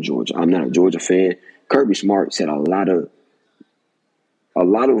from Georgia. I'm not a Georgia fan. Kirby Smart said a lot of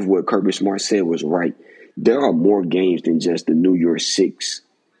what Kirby Smart said was right. There are more games than just the New Year's Six.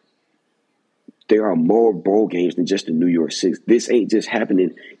 There are more bowl games than just the New Year's Six. This ain't just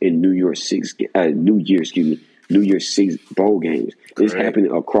happening in New Year's Six bowl games. It's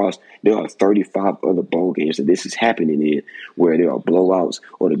happening across. There are 35 other bowl games that this is happening in, where there are blowouts,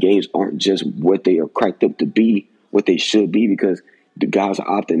 or the games aren't just what they are cracked up to be, what they should be, because the guys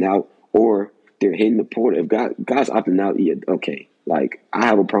are opting out, or they're hitting the portal. If guys opting out, yeah, okay. Like, I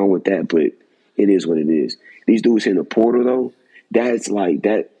have a problem with that, but it is what it is. These dudes hitting the portal, though, that's like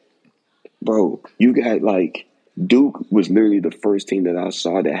that. Bro, you got, like, Duke was literally the first team that I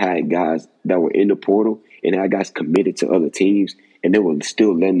saw that had guys that were in the portal and had guys committed to other teams, and they were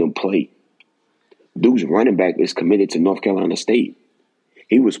still letting them play. Duke's running back is committed to North Carolina State.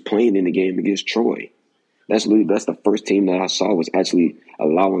 He was playing in the game against Troy. That's the first team that I saw was actually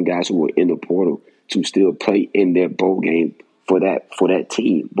allowing guys who were in the portal to still play in their bowl game for that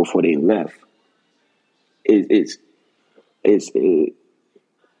team before they left.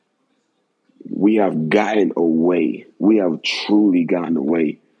 We have gotten away. We have truly gotten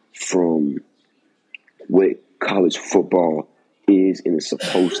away from what college football is and is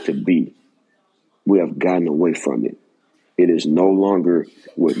supposed to be. We have gotten away from it. It is no longer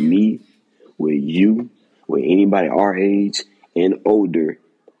with me, with you, with anybody our age and older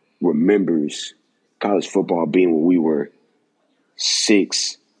remembers college football being when we were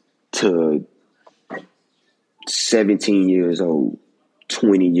 6 to 17 years old,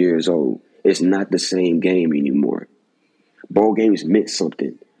 20 years old. It's not the same game anymore. Bowl games meant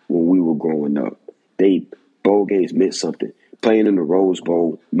something when we were growing up. Bowl games meant something. Playing in the Rose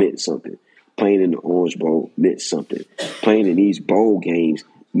Bowl meant something. Playing in the Orange Bowl meant something. Playing in these bowl games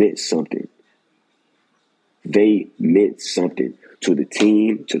meant something. They meant something to the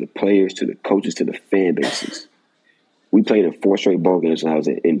team, to the players, to the coaches, to the fan bases. We played in 4 straight bowl games when I was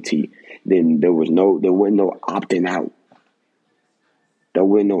at MT. Then there wasn't no opting out. There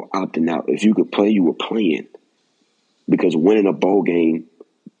wasn't no opting out. If you could play, you were playing. Because winning a bowl game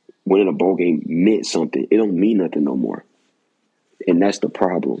meant something. It don't mean nothing no more. And that's the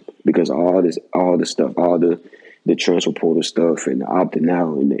problem. Because all the stuff, all the transfer portal stuff and the opting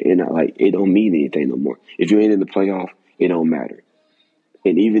out and like, it don't mean anything no more. If you ain't in the playoff, it don't matter.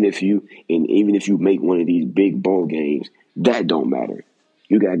 And even if you make one of these big bowl games, that don't matter.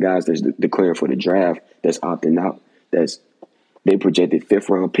 You got guys that's declaring for the draft, that's opting out, they projected 5th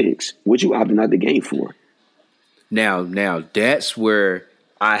round picks. What you opting out the game for? Now that's where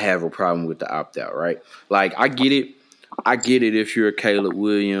I have a problem with the opt out, right? Like, I get it if you're a Caleb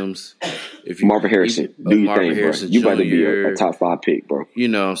Williams, if you Marvin Harrison, do your thing, bro. You about to be a top 5 pick, bro. You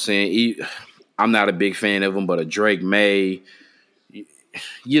know what I'm saying? I'm not a big fan of him, but a Drake May,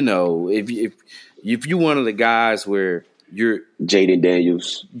 you know, if you're one of the guys where you're Jaden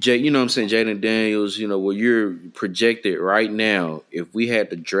Daniels, you know what I'm saying, Jaden Daniels, you know, where you're projected right now, if we had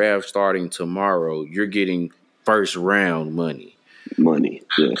the draft starting tomorrow, you're getting first round money.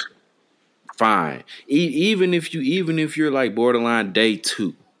 Yes. Fine. Even if you're like borderline day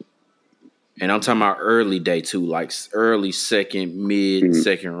 2, and I'm talking about early day 2, like early second, mid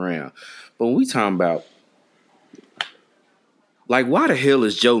second round. But when we talking about, like, why the hell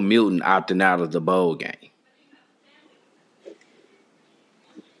is Joe Milton opting out of the bowl game?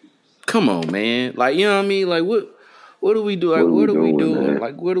 Come on, man. Like, you know what I mean? Like, what do we do? Like, what are we doing? Man?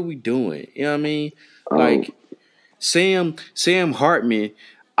 Like, what are we doing? You know what I mean? Like, Sam Hartman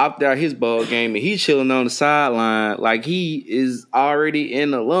opted out his ball game and he's chilling on the sideline like he is already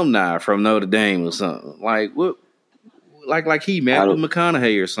an alumni from Notre Dame or something. Like, what? Like he Matthew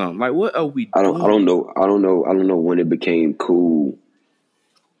McConaughey or something. Like, what are we doing? I don't know when it became cool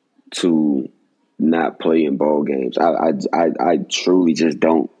to not play in ball games. I truly just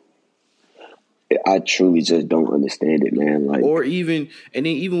don't. I truly just don't understand it, man. Like, or even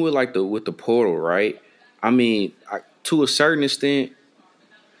with like with the portal, right? I mean, to a certain extent,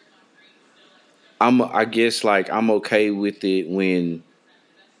 I guess like I'm okay with it when,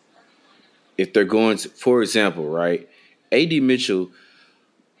 if they're going to, for example, right? AD Mitchell,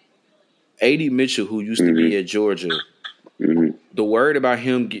 who used to be at Georgia, the word about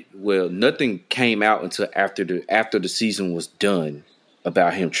him, nothing came out until after the season was done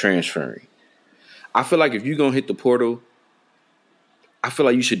about him transferring. I feel like if you're gonna hit the portal, I feel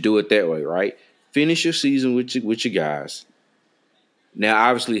like you should do it that way, right? Finish your season with your guys, Now,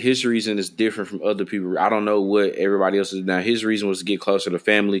 obviously, his reason is different from other people. I don't know what everybody else is. Now, his reason was to get closer to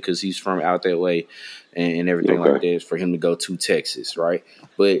family because he's from out that way and everything like that, for him to go to Texas, right?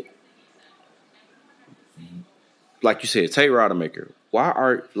 But like you said, Tate Rodemaker, why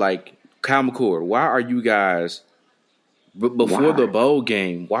are, like, Kyle McCord, why are you guys, before the bowl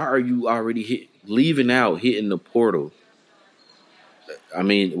game, why are you already leaving out, hitting the portal? I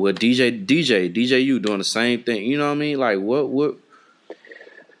mean, with DJU doing the same thing. You know what I mean? Like, what?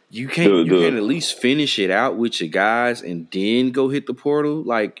 You can't at least finish it out with your guys and then go hit the portal.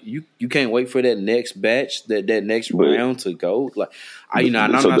 Like, you can't wait for that next batch, that next round to go. Like, I'm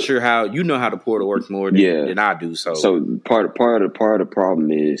not sure how the portal works more than I do. So part of the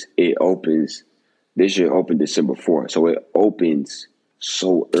problem is it opens. This year opened December 4th, so it opens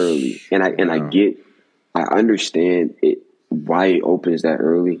so early, and I understand it why it opens that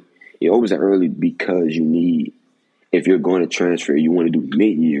early. It opens that early because you need, if you're going to transfer, you want to do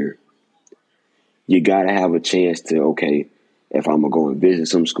mid-year, you got to have a chance to, okay, if I'm going to go and visit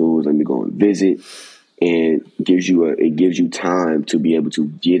some schools, let me go and visit, and it gives you time to be able to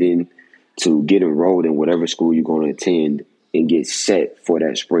get enrolled in whatever school you're going to attend and get set for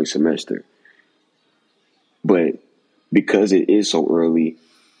that spring semester. But because it is so early,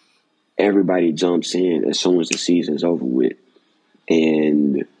 everybody jumps in as soon as the season's over with,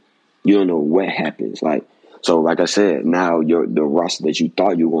 and you don't know what happens. Like I said, now the roster that you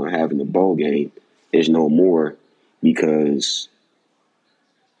thought you were going to have in the bowl game is no more because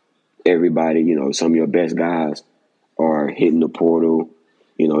everybody, some of your best guys are hitting the portal.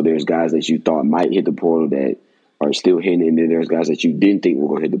 There's guys that you thought might hit the portal that are still hitting, and then there's guys that you didn't think were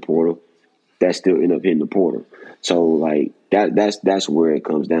going to hit the portal that still end up hitting the portal. So, like, that's where it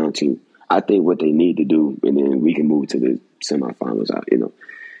comes down to. I think what they need to do, and then we can move to the semifinals.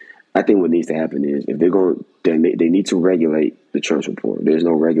 I think what needs to happen is if they need to regulate the transfer portal. There's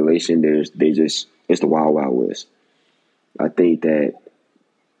no regulation. It's the wild, wild west. I think that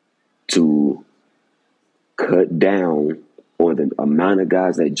to cut down on the amount of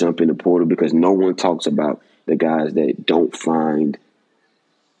guys that jump in the portal, because no one talks about the guys that don't find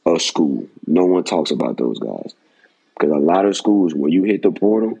a school. No one talks about those guys. Because a lot of schools, when you hit the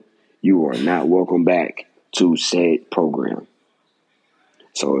portal, you are not welcome back to said program.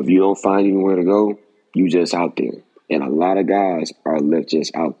 So if you don't find anywhere to go, you just out there. And a lot of guys are left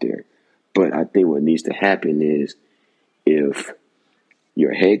just out there. But I think what needs to happen is if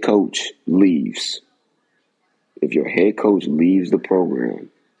your head coach leaves the program,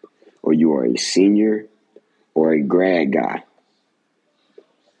 or you are a senior or a grad guy,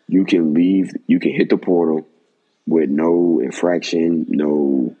 you can hit the portal with no infraction,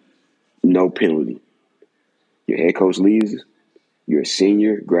 no penalty. Your head coach leaves, you're a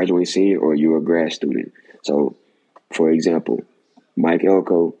senior, graduating senior, or you're a grad student. So, for example, Mike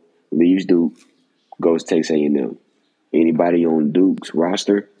Elko leaves Duke, goes to Texas A&M. Anybody on Duke's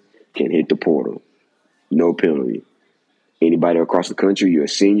roster can hit the portal. No penalty. Anybody across the country, you're a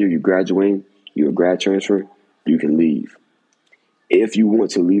senior, you're graduating, you're a grad transfer, you can leave. If you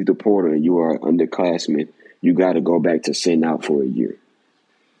want to leave the portal and you are an underclassman, you got to go back to sitting out for a year.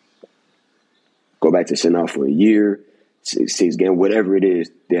 Go back to sitting out for a year, 6 games, whatever it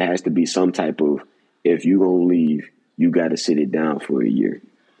is. There has to be some type of, if you're going to leave, you got to sit it down for a year.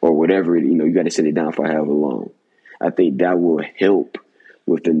 Or whatever, you got to sit it down for however long. I think that will help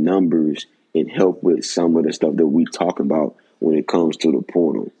with the numbers and help with some of the stuff that we talk about when it comes to the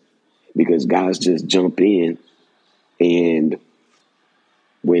portal. Because guys just jump in, and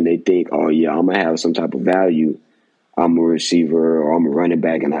when they think, oh, yeah, I'm going to have some type of value, I'm a receiver or I'm a running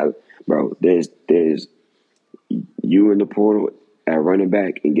back, and there's you in the portal at running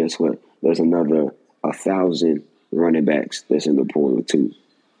back, and guess what? There's another 1,000 running backs that's in the portal too.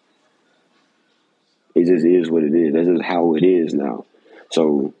 It just is what it is. That's just how it is now.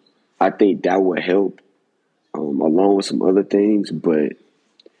 So I think that would help, along with some other things. But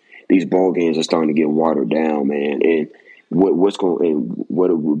these ball games are starting to get watered down, man. And what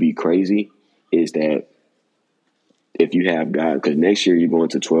it would be crazy is that if you have guys, because next year you're going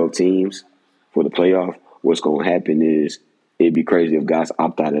to 12 teams for the playoff. What's going to happen is it'd be crazy if guys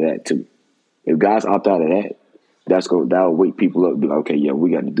opt out of that too. If guys opt out of that, that'll wake people up and be like, okay, yeah, we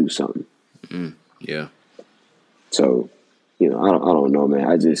got to do something. Yeah. So, I don't know,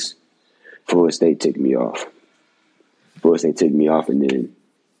 man. Florida State ticked me off. And then,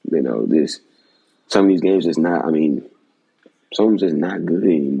 some of these games some of them just not good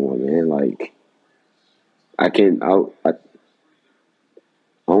anymore, man. Like, I don't know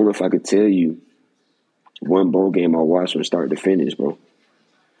if I could tell you one bowl game I watched from start to finish, bro.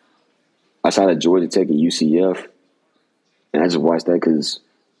 Outside of Georgia Tech and UCF, And I just watched that because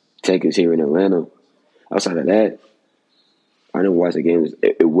Tech is here in Atlanta. Outside of that, I didn't watch the games.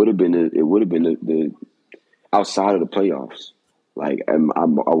 It would have been the outside of the playoffs. Like I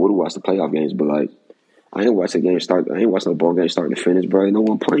would have watched the playoff games, but like I ain't watched the game start. I ain't watched no ball game start to finish, bro. No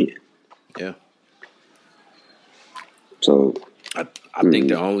one playing. Yeah. So I think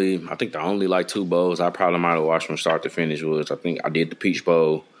the only like 2 bowls I probably might have watched from start to finish was I think I did the Peach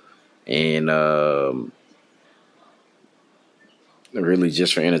Bowl and really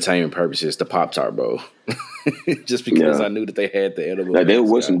just for entertainment purposes the Pop-Tart Bowl. Just because I knew that they had the edible. Now, there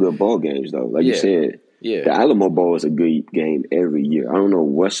was some good ball games though. Like you said, the Alamo Bowl is a good game every year. I don't know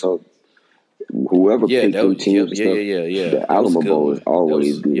what's up. Whoever picked them teams, the Alamo Bowl is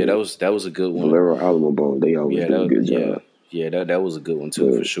always good. Yeah, that was a good one. Valero Alamo Bowl, they always do a good job. Yeah, that was a good one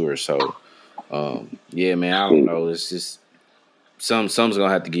too for sure. So, man, I don't know. It's just something's gonna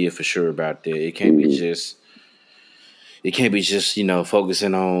have to give for sure about that. It can't be just. It can't be just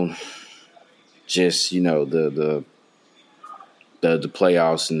focusing on just the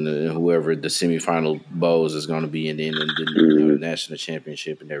playoffs and whoever the semifinal bowls is going to be, and then the national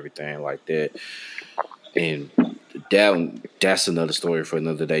championship and everything like that. And that's another story for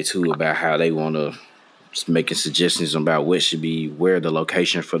another day too, about how they want to making suggestions about where the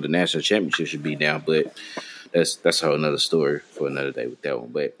location for the national championship should be now. But that's a whole another story for another day with that one.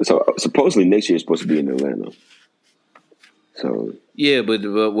 But so supposedly next year is supposed to be in Atlanta. So yeah, but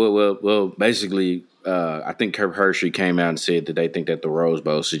well, basically, I think Kirk Hershey came out and said that they think that the Rose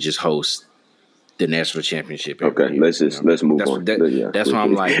Bowl should just host the national championship. Okay, let's move on. That's why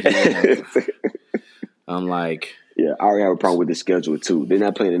I'm like, I'm like, yeah, I already have a problem with the schedule too. They're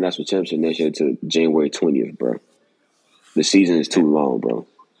not playing the national championship next year until January 20th, bro. The season is too long, bro.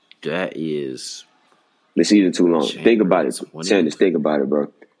 That is the season too long. January think about it, 20th. Sanders. Think about it,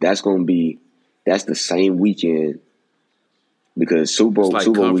 bro. That's the same weekend. Because Super Bowl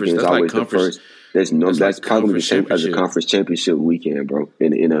weekend is always the first. That's probably the same as a conference championship weekend, bro,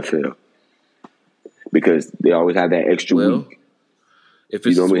 in the NFL. Because they always have that extra week. If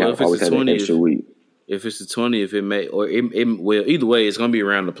it's the 20th, if it's the 20th, it may either way, it's gonna be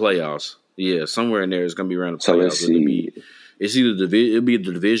around the playoffs. Yeah, somewhere in there, it's gonna be around the playoffs. So let's see. It's either it'll be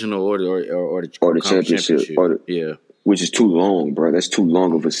the divisional or the championship. Which is too long, bro. That's too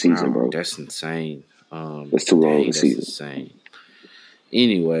long of a season, bro. That's insane. That's too long of a season. Insane.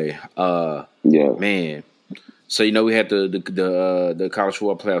 Anyway, man. So we had the college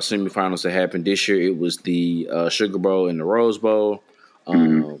football playoff semifinals that happened this year. It was the Sugar Bowl and the Rose Bowl.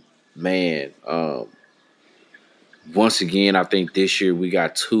 Man, once again, I think this year we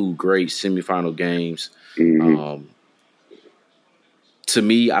got 2 great semifinal games. To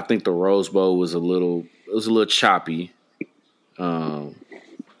me, I think the Rose Bowl was a little choppy.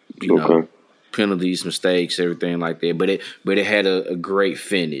 Penalties, mistakes, everything like that. But it had a great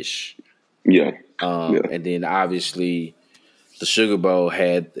finish. Yeah. And then obviously the Sugar Bowl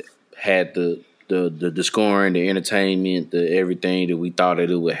had the scoring, the entertainment, the everything that we thought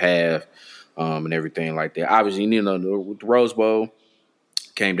that it would have, and everything like that. Obviously, the Rose Bowl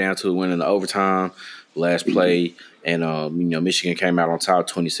came down to a win in the overtime, last play, and Michigan came out on top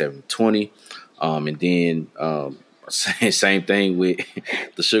 27-20. And then same thing with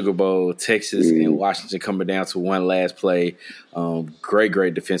the Sugar Bowl, Texas and Washington coming down to one last play.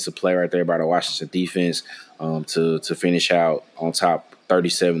 Great defensive play right there by the Washington defense to finish out on top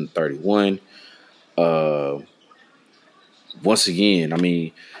 37-31. Once again, I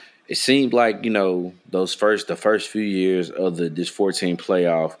mean, it seemed like, the first few years of this 14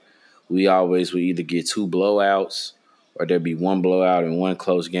 playoff, we always would either get 2 blowouts or there'd be 1 blowout and 1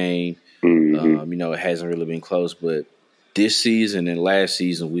 close game. It hasn't really been close, but this season and last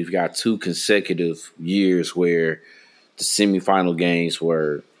season, we've got 2 consecutive years where the semifinal games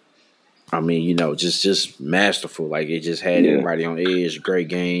were, just masterful. Like, it just had everybody on edge, great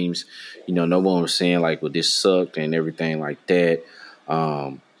games. No one was saying, like, well, this sucked and everything like that.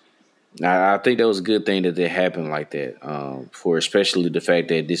 I think that was a good thing that it happened like that, for especially the fact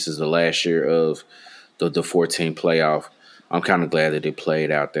that this is the last year of the 14 playoff. I'm kind of glad that it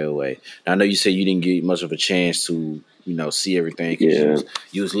played out that way. Now, I know you said you didn't get much of a chance to, see everything because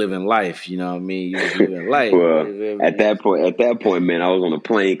you was living life. You know what I mean? You was living life. Well, at that point, man, I was on a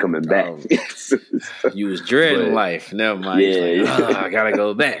plane coming back. You was dreading life. Never mind. I gotta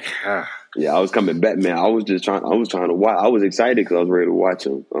go back. Yeah, I was coming back, man. I was trying to watch. I was excited because I was ready to watch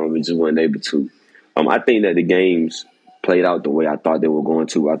them. Just wasn't able to. I think that the games played out the way I thought they were going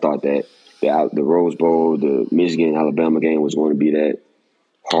to. I thought that the Rose Bowl, the Michigan-Alabama game was going to be that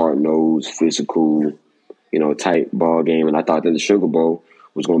hard-nosed, physical, tight ball game. And I thought that the Sugar Bowl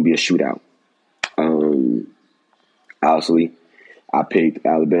was going to be a shootout. Obviously, I picked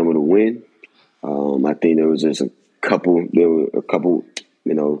Alabama to win. I think there was just a couple,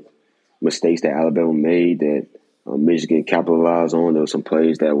 mistakes that Alabama made that Michigan capitalized on. There were some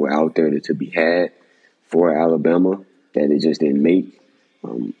plays that were out there to be had for Alabama that they just didn't make.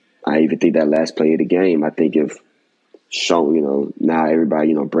 I even think that last play of the game, I think if shown, now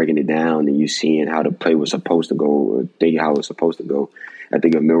everybody, breaking it down and you seeing how the play was supposed to go or think how it was supposed to go. I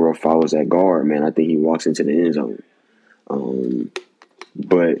think if Milroe follows that guard, man, I think he walks into the end zone.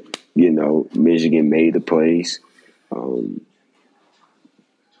 But, Michigan made the plays and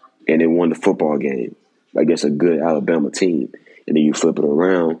they won the football game against a good Alabama team. And then you flip it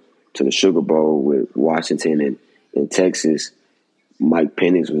around to the Sugar Bowl with Washington and Texas. Mike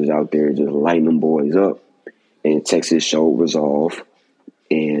Penix was out there just lighting them boys up. And Texas showed resolve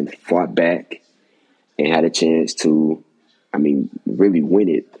and fought back and had a chance to, really win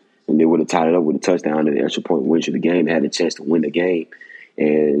it. And they would have tied it up with a touchdown and an extra point win to the game. They had a chance to win the game.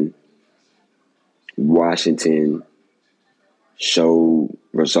 And Washington showed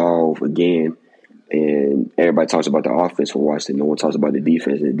resolve again. And everybody talks about the offense for Washington. No one talks about the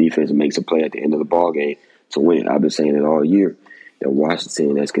defense. And the defense makes a play at the end of the ball game to win. I've been saying it all year that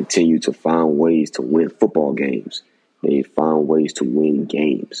Washington has continued to find ways to win football games. They found ways to win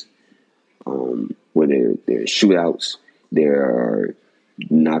games. Whether they're shootouts, there are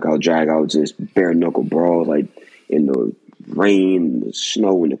knockout, drag-out, just bare-knuckle brawls, like in the rain, the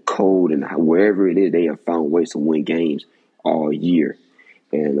snow, and the cold, and wherever it is, they have found ways to win games all year.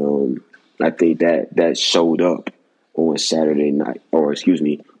 And I think that showed up on Saturday night,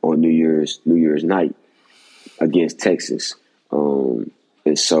 on New Year's night against Texas.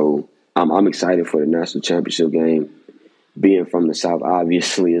 And so I'm excited for the national championship game. Being from the South,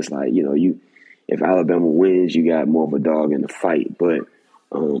 obviously, it's like, if Alabama wins, you got more of a dog in the fight. But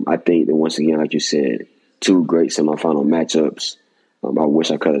I think that once again, like you said, two great semifinal matchups. I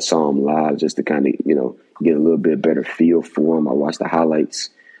wish I could have saw them live just to kind of, get a little bit better feel for them. I watched the highlights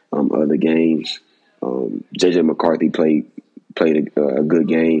of the games. J.J. McCarthy played a good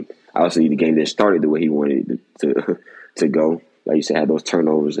game. Obviously, the game that started the way he wanted it to go. Like you said, had those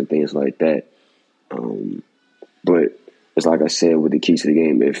turnovers and things like that. But it's like I said with the keys to the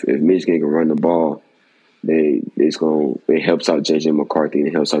game. If Michigan can run the ball, it helps out J.J. McCarthy and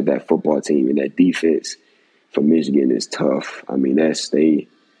it helps out that football team. And that defense for Michigan is tough.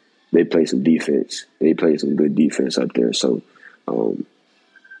 They play some defense. They play some good defense up there. So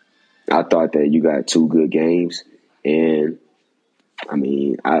I thought that you got two good games. And,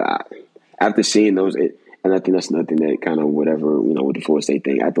 I after seeing those, and I think that's nothing that kind of whatever, with the Florida State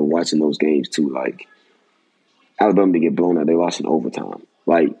thing, after watching those games too, like, Alabama didn't get blown out. They lost in overtime.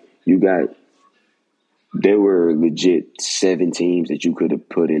 Like, there were legit 7 teams that you could have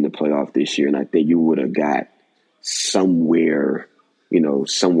put in the playoff this year, and I think you would have got somewhere in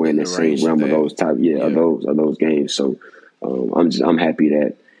the same realm of those of those games. So I'm happy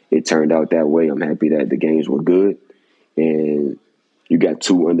that it turned out that way. I'm happy that the games were good, and you got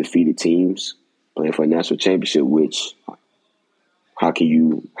 2 undefeated teams playing for a national championship. Which how can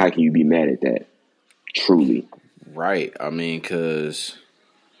you be mad at that? Truly. Right. Because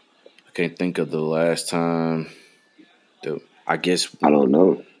I can't think of the last time. I don't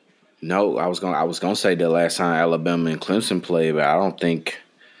know. No, I was gonna say the last time Alabama and Clemson played, but I think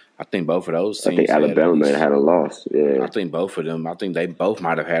both of those teams. I think Alabama had a loss. Yeah. I think both of them. I think they both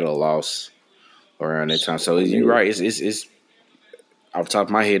might have had a loss around that time. So you're right. It's off the top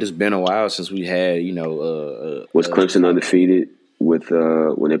of my head. It's been a while since we had was Clemson undefeated with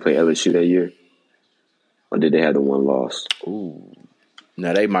when they played LSU that year? Or did they have the one loss? Ooh.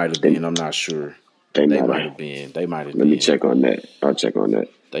 No, they might have been. I'm not sure. They might have been. Let me check on that. I'll check on that.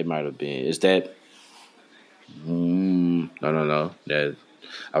 They might have been. Is that? No. That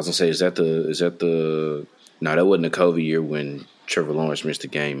I was gonna say. Is that the? No, that wasn't the COVID year when Trevor Lawrence missed the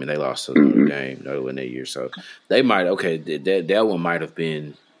game and they lost the game. No, it wasn't that year. So they might. Okay, that one might have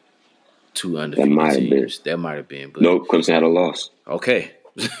been 2 undefeated teams. That might have been. But, nope, Clemson had a loss. Okay.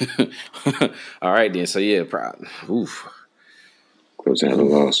 All right then. So yeah, oof. Clemson had a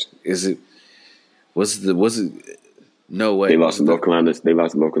loss. Is it? Was it? No way. They lost to North Carolina. They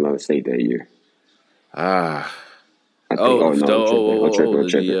lost to North Carolina State that year. I'm tripping. No.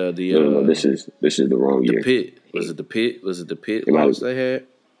 This is the wrong year. The Pit. Was it the Pit? Was it the Pit loss they had?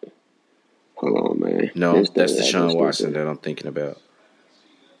 Hold on, man. No, that's Deshaun Watson that I'm thinking about.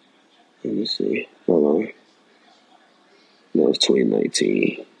 Let me see. Hold on. No, it's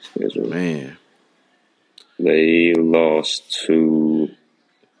 2019. Man. They lost to...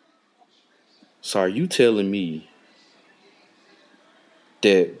 So are you telling me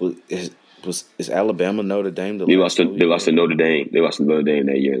that Is Alabama Notre Dame They lost to Notre Dame. They lost to Notre Dame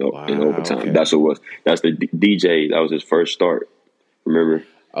that year in overtime. Okay. That's what it was. That's the DJ. That was his first start. Remember?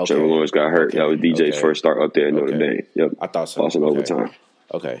 Okay. Trevor Lawrence got hurt. Okay. That was DJ's first start up there in Notre Dame. Yep. I thought so. Lost in overtime.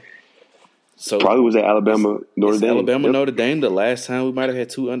 Okay. So probably was at Alabama Notre Dame. Alabama Notre Dame the last time we might have had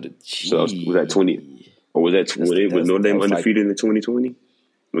two under. So was that 20? Or was that was Notre Dame undefeated in 2020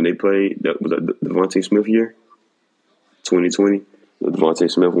 when they played? Was that the Devontae Smith year? 2020. Devontae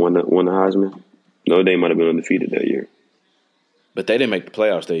Smith won the Heisman. Notre Dame might have been undefeated that year. But they didn't make the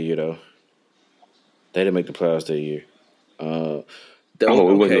playoffs that year, though. They didn't make the playoffs that year.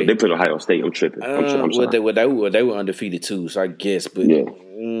 They played Ohio State. I'm tripping. I'm sorry. They were undefeated too, so I guess. But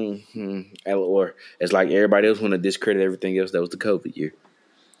or it's like everybody else want to discredit everything else. That was the COVID year.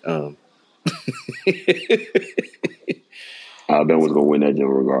 Alabama was going to win that game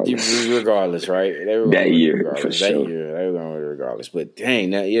regardless, right? That year, for sure. That year, they were going to win regardless. But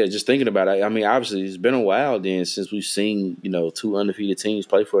dang, just thinking about it, I mean, obviously, it's been a while then since we've seen, two undefeated teams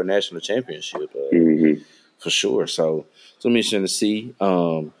play for a national championship, for sure. So it's interesting to see.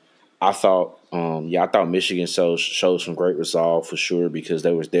 I thought Michigan showed some great resolve for sure because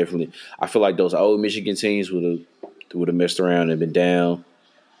there was definitely. I feel like those old Michigan teams would have messed around and been down.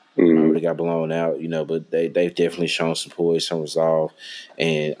 They got blown out, but they've definitely shown some poise, some resolve.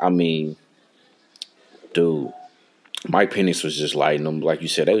 And, I mean, dude, Mike Penix was just lighting them. Like you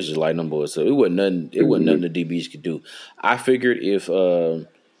said, they was just lighting them boys. So it wasn't nothing the DBs could do. I figured if the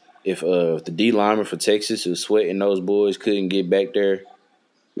D lineman for Texas was sweating those boys couldn't get back there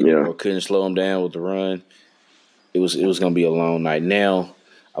or couldn't slow them down with the run, it was going to be a long night. Now,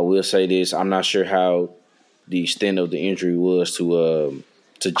 I will say this. I'm not sure how the extent of the injury was to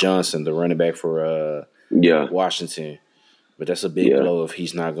Johnson, the running back for Washington. But that's a big blow if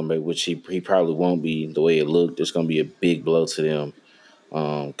he's not going to be, which he probably won't be the way it looked. It's going to be a big blow to them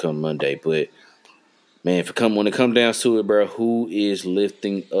come Monday. But, man, when it comes down to it, bro, who is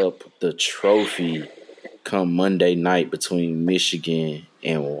lifting up the trophy come Monday night between Michigan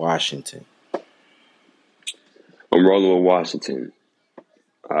and Washington? I'm rolling with Washington.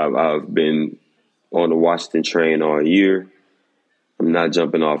 I've been on the Washington train all year. I'm not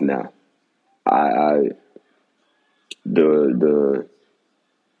jumping off now. The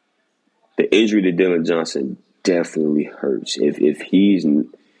injury to Dylan Johnson definitely hurts. If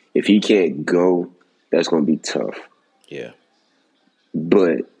he can't go, that's going to be tough. Yeah.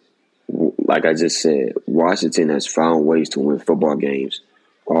 But like I just said, Washington has found ways to win football games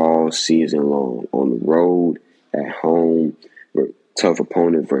all season long, on the road, at home, tough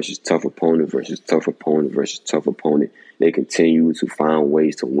opponent versus tough opponent versus tough opponent versus tough opponent. They continue to find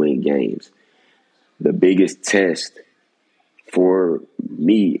ways to win games. The biggest test for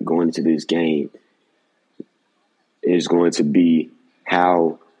me going into this game is going to be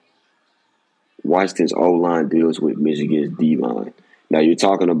how Washington's O-line deals with Michigan's D-line. Now, you're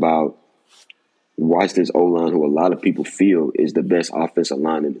talking about Washington's O-line, who a lot of people feel is the best offensive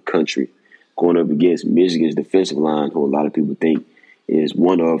line in the country, going up against Michigan's defensive line, who a lot of people think is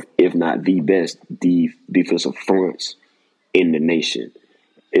one of, if not the best, defensive fronts in the nation.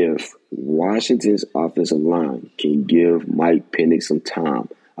 If Washington's offensive line can give Mike Penix some time,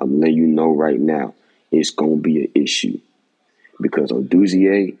 I'm letting you know right now, it's going to be an issue. Because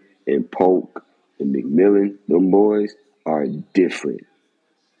Oduzier and Polk and McMillan, them boys, are different.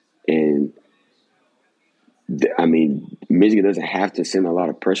 And, I mean, Michigan doesn't have to send a lot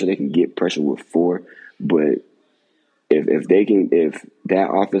of pressure. They can get pressure with 4. But if that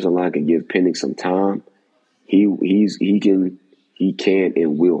offensive line can give Penix some time, he can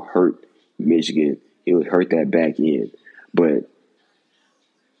and will hurt Michigan. It would hurt that back end. But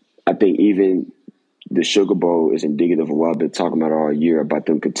I think even the Sugar Bowl is indicative of what I've been talking about all year, about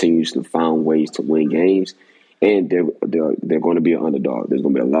them continuously find ways to win games. And they're going to be an underdog. There's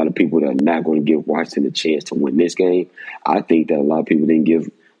going to be a lot of people that are not going to give Washington a chance to win this game. I think that a lot of people didn't give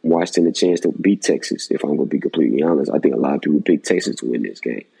Washington a chance to beat Texas, if I'm going to be completely honest. I think a lot of people picked Texas to win this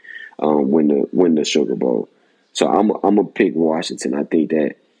game, win the Sugar Bowl. So I'm gonna pick Washington. I think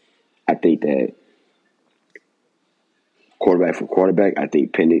that quarterback for quarterback, I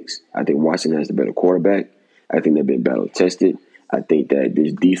think Penix. I think Washington has the better quarterback. I think they've been battle tested. I think that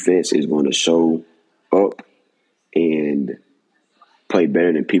this defense is going to show up and play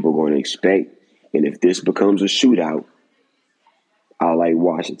better than people are going to expect. And if this becomes a shootout, I like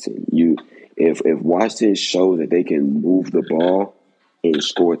Washington. If Washington shows that they can move the ball and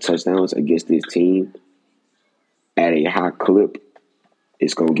score touchdowns against this team at a high clip,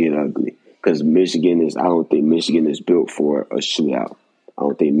 it's going to get ugly. Because I don't think Michigan is built for a shootout. I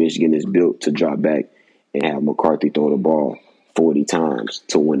don't think Michigan is built to drop back and have McCarthy throw the ball 40 times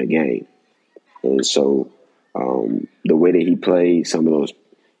to win a game. And so the way that he played, some of those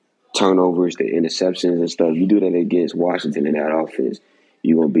turnovers, the interceptions and stuff, you do that against Washington in that offense,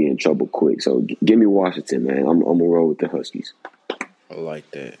 you're going to be in trouble quick. So give me Washington, man. I'm going to roll with the Huskies. I like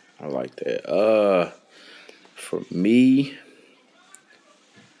that. For me,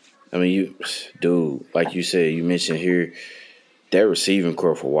 I mean, like you said, you mentioned here, that receiving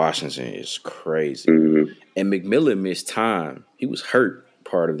corps for Washington is crazy. Mm-hmm. And McMillan missed time. He was hurt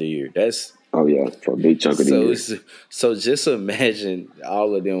part of the year. Oh, yeah, for a big chunk of the year. So just imagine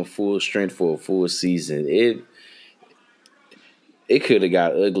all of them full strength for a full season. It could have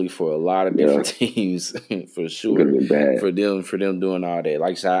got ugly for a lot of different teams, for sure. Could have been bad. For them doing all that.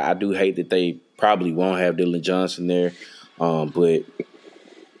 Like I said, I do hate that they probably won't have Dylan Johnson there. But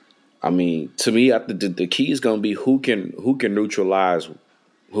I mean, to me, the key is going to be who can neutralize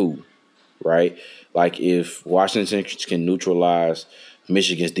who, right? Like if Washington can neutralize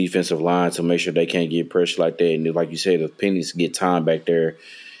Michigan's defensive line to make sure they can't get pressure like that, and if, like you said, the Pennies get time back there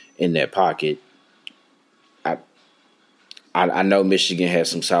in that pocket. I know Michigan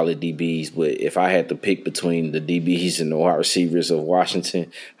has some solid DBs, but if I had to pick between the DBs and the wide receivers of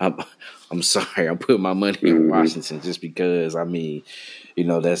Washington, I'm sorry, I'm putting my money on Washington just because. I mean,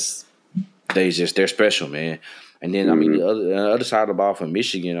 they're special, man. And then I mean the other side of the ball for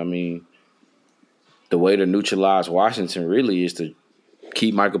Michigan, I mean, the way to neutralize Washington really is to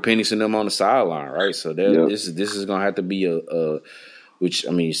keep Michael Penix and them on the sideline, right? So this is gonna have to be a which,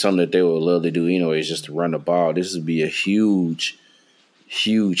 I mean, something that they would love to do anyway is just to run the ball. This would be a huge,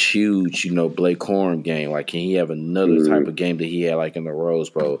 Blake Corum game. Like, can he have another type of game that he had, like, in the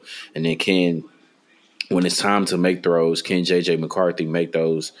Rose Bowl? And then when it's time to make throws, can J.J. McCarthy make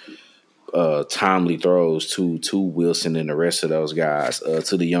those timely throws to Wilson and the rest of those guys,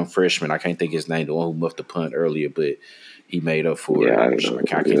 to the young freshman? I can't think his name, the one who muffed the punt earlier, but he made up for it. I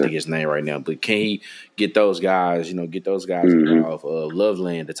can't think his name right now, but can he get those guys, involved?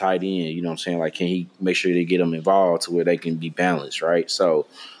 Loveland, the tight end, you know what I'm saying? Like, can he make sure they get them involved to where they can be balanced, right? So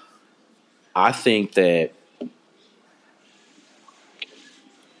I think that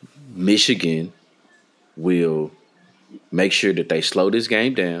Michigan will make sure that they slow this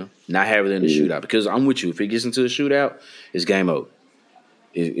game down, not have it in a shootout, because I'm with you. If it gets into a shootout, it's game over.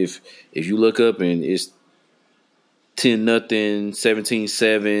 If you look up and it's 10-0,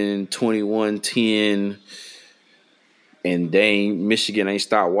 17-7, 21-10, and Michigan ain't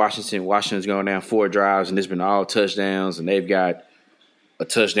stopped Washington. Washington's going down 4 drives, and it's been all touchdowns, and they've got a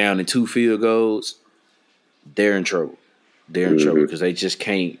touchdown and 2 field goals. They're in trouble. They're in trouble because they just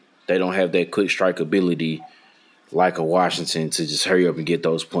can't. They don't have that quick strike ability like a Washington to just hurry up and get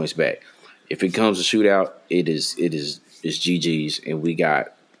those points back. If it comes to shootout, it's GG's, and we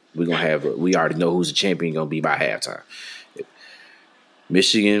already know who's the champion going to be by halftime.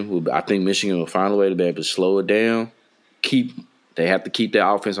 I think Michigan will find a way to be able to slow it down. They have to keep their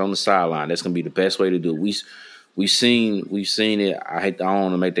offense on the sideline. That's going to be the best way to do it. We've seen it. I don't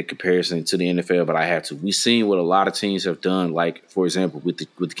want to make that comparison to the NFL, but I have to. We've seen what a lot of teams have done, like, for example, with the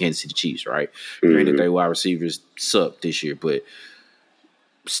Kansas City Chiefs, right? Granted, their wide receivers sucked this year, but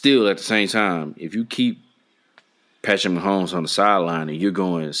still, at the same time, if you keep Patrick Mahomes on the sideline and you're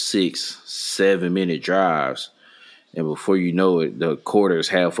going 6-7 minute drives, and before you know it, the quarter is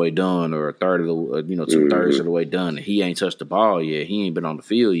halfway done or a third of the, 2/3 of the way done, and he ain't touched the ball yet. He ain't been on the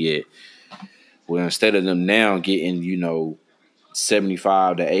field yet. Well, instead of them now getting,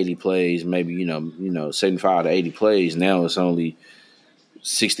 75 to 80 plays, maybe, 75 to 80 plays, now it's only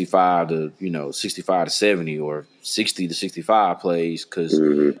 65 to 70 or 60 to 65 plays because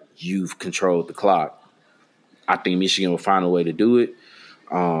you've controlled the clock. I think Michigan will find a way to do it.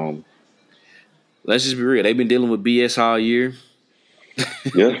 Let's just be real. They've been dealing with BS all year.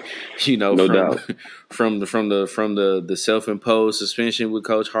 Yeah, no doubt. From the self-imposed suspension with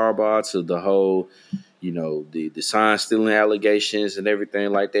Coach Harbaugh to the whole, the sign stealing allegations and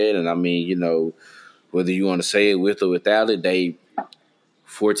everything like that. And I mean, whether you want to say it with or without it,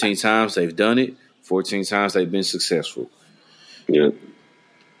 14 times they've done it. 14 times they've been successful. Yeah.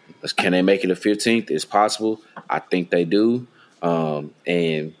 Can they make it a 15th? It's possible. I think they do.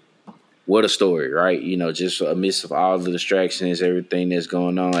 And what a story, right? Just amidst of all the distractions, everything that's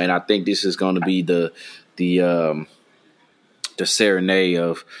going on. And I think this is going to be the serenade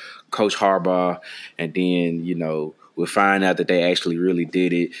of Coach Harbaugh. And then, we'll find out that they actually really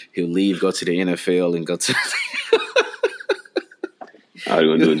did it. He'll leave, go to the NFL, and go to all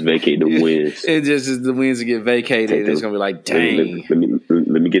you're going to do is vacate the wins. It just is the wins to get vacated. It's going to be like, dang.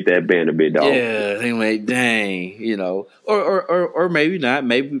 Let let me get that banner bit, dog. Yeah, they like, dang, you know, or maybe not.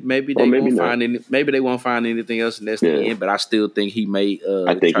 Maybe they won't find any. Maybe they won't find anything else, and that's the end. But I still think he may.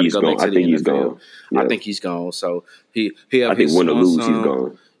 I think try he's to go gone. back to the NFL. Yeah. I think he's gone. So he have I think his win or swan lose, song. he's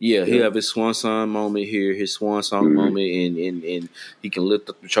gone. Yeah, he have his swan song moment here, his swan song moment, and he can lift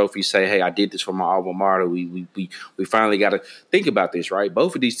up the trophy, say, "Hey, I did this for my alma mater." We finally got to think about this, right?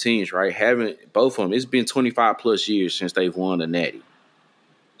 Both of these teams, right? Both of them. It's been 25 plus years since they've won a natty.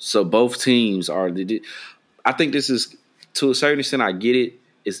 So both teams are. I think this is, to a certain extent, I get it.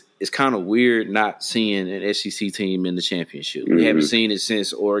 It's kind of weird not seeing an SEC team in the championship. We haven't seen it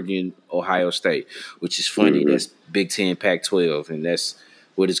since Oregon, Ohio State, which is funny. That's Big Ten, Pac-12, and that's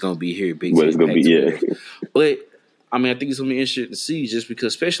what it's going to be here. Big Ten, Pac-12. But I mean, I think it's going to be interesting to see, just because,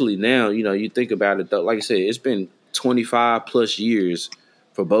 especially now, you know, you think about it though. Like I said, it's been 25 plus years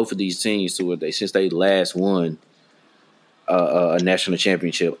for both of these teams since they last won a national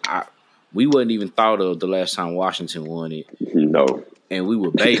championship. We wasn't even thought of the last time Washington won it. No. And we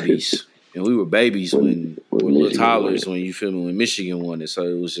were babies. And we were babies when little toddlers, when you feel me, when Michigan won it. So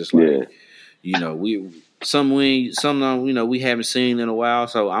it was just like, you know, some we haven't seen in a while.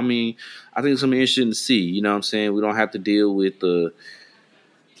 So I mean, I think it's something interesting to see. You know what I'm saying? We don't have to deal with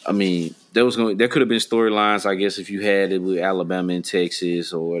there could have been storylines, I guess, if you had it with Alabama and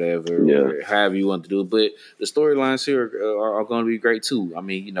Texas or whatever, or however you want to do it. But the storylines here are going to be great too. I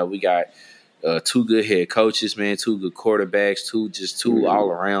mean, you know, we got two good head coaches, man, two good quarterbacks, two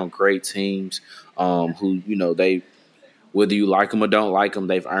all around great teams. Who, you know, whether you like them or don't like them,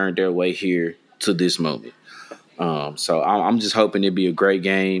 they've earned their way here to this moment. So I'm just hoping it'd be a great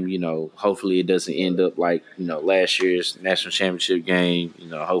game. You know, hopefully it doesn't end up like, you know, last year's national championship game. You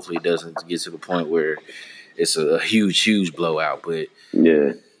know, hopefully it doesn't get to the point where it's a huge blowout. But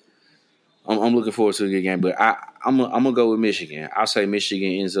yeah, I'm looking forward to a good game. But I'm gonna go with Michigan. I'll say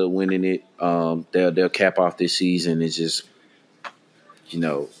Michigan ends up winning it. They'll cap off this season and just, you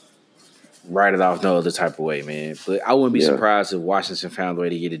know, write it off no other type of way, man. But I wouldn't be surprised if Washington found a way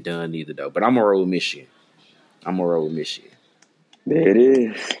to get it done either, though. But I'm gonna roll with Michigan. There it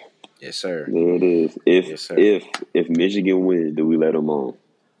is. Yes, sir. There it is. If Michigan wins, do we let them on?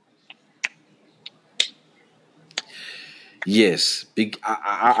 Yes.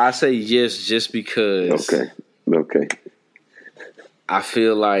 I say yes just because. Okay. I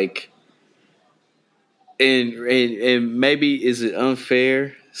feel like, and maybe is it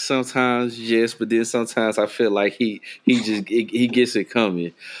unfair? Sometimes yes, but then sometimes I feel like he gets it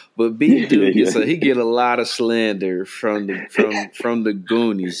coming. But B dude he get a lot of slander from the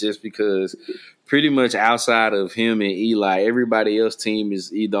Goonies, just because pretty much outside of him and Eli, everybody else team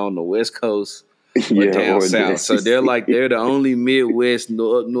is either on the West Coast or down south. So they're the only Midwest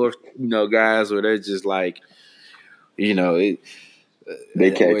North, you know, guys where they're just like, you know,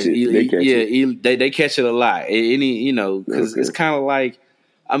 they catch it. They catch it a lot. You know, because it's kind of like.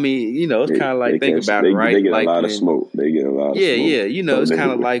 I mean, you know, it's kind of like, think about it, right? They get like a lot of smoke. They get a lot of smoke. Yeah. You know, it's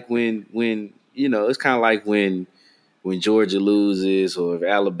kind of like when you know, it's kind of like when Georgia loses or if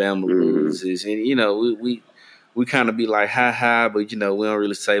Alabama loses, and you know, we kind of be like, ha, but you know, we don't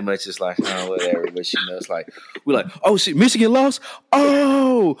really say much. It's like, oh, whatever. But you know, it's like we're like, oh shit, Michigan lost.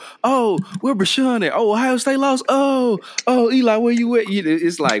 Oh, where Brashawn at? Oh, Ohio State lost. Oh, Eli, where you at? You know,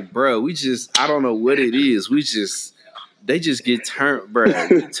 it's like, bro, I don't know what it is. They just get turned, bro.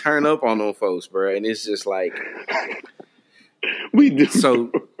 Turn up on them folks, bro, and it's just like we do. So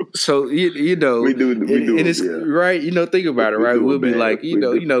you know, we do, and it's right. You know, think about it, right? We'll be like, you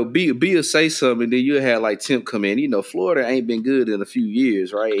know, Bill say something, and then you have like Tim come in. You know, Florida ain't been good in a few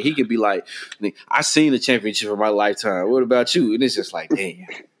years, right? He could be like, I seen the championship of my lifetime. What about you? And it's just like,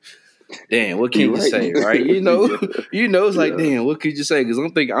 damn, what can you say, right? You know, it's like, damn, what could you say? Because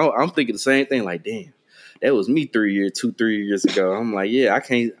I'm thinking the same thing, like, damn. That was me 3 years ago. I'm like, yeah, I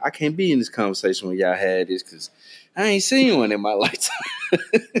can't be in this conversation when y'all had this because I ain't seen one in my lifetime.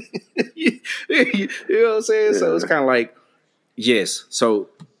 You know what I'm saying? Yeah. So it's kind of like, yes. So,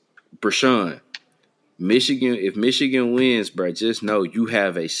 Brashawn, if Michigan wins, bro, just know you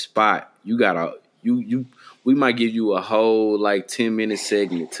have a spot. You got we might give you a whole like 10-minute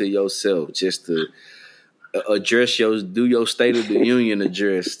segment to yourself just to do your State of the Union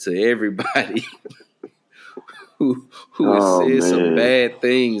address to everybody. Who said some bad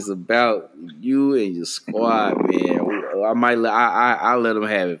things about you and your squad, man? I'll let them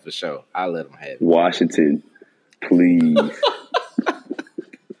have it for sure. I'll let them have it. Washington, please.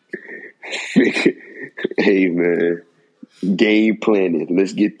 Hey, man. Game planning.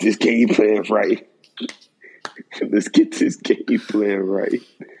 Let's get this game plan right.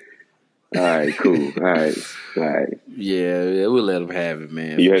 All right, cool. All right. Yeah, we'll let them have it,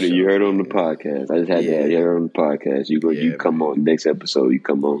 man. You heard it on the podcast. I just had that. You heard it on the podcast. You come on next episode. You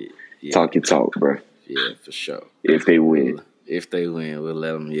come on, talk your talk, bro. Yeah, for sure. If they win, we'll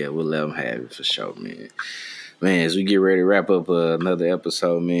let them. Yeah, we'll let them have it for sure, man. Man, as we get ready to wrap up another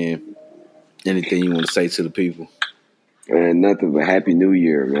episode, man. Anything you want to say to the people? Nothing but Happy New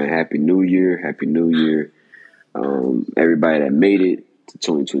Year, man. Happy New Year. Happy New Year. Everybody that made it to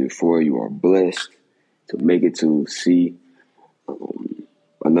 2024, you are blessed to make it to see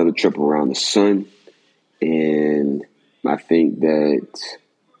another trip around the sun. And I think that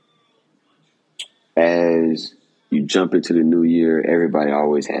as you jump into the new year, everybody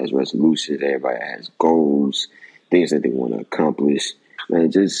always has resolutions. Everybody has goals, things that they want to accomplish.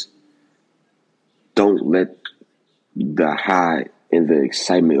 Man, just don't let the high and the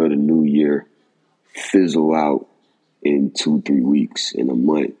excitement of the new year fizzle out in 2-3 weeks, in a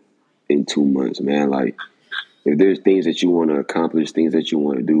month, in 2 months, man. Like, if there's things that you want to accomplish, things that you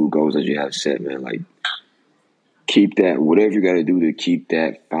want to do, goals that you have set, man, like, keep that, whatever you got to do to keep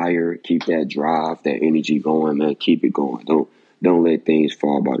that fire, keep that drive, that energy going, man, keep it going. Don't let things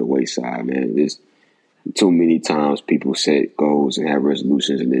fall by the wayside, man. There's too many times people set goals and have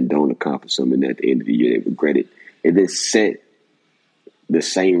resolutions and then don't accomplish them, and at the end of the year, they regret it. And then set the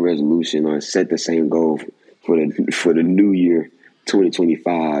same resolution or set the same goal for the new year,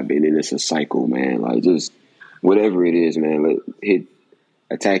 2025, and then it's a cycle, man. Like, just whatever it is, man,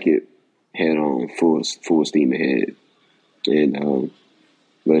 attack it head on, full steam ahead, and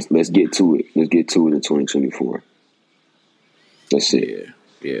let's get to it. Let's get to it in 2024. That's it.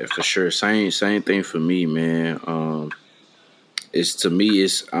 Yeah, for sure. Same thing for me, man. I'm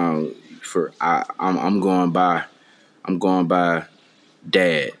going by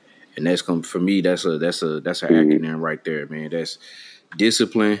dad, and that's for me. That's an acronym right there, man. That's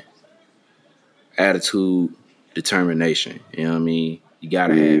discipline, attitude, determination. You know what I mean? You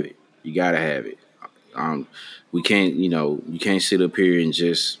gotta have it. You gotta have it. We can't, you can't sit up here and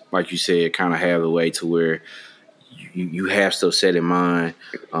just, like you said, kind of have a way to where you have stuff set in mind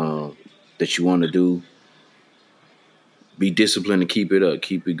that you want to do. Be disciplined and keep it up,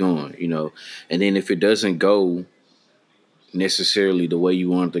 keep it going, And then if it doesn't go necessarily the way you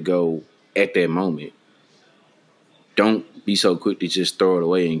want it to go at that moment, don't be so quick to just throw it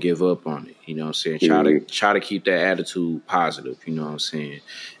away and give up on it. You know what I'm saying? Try to keep that attitude positive, you know what I'm saying?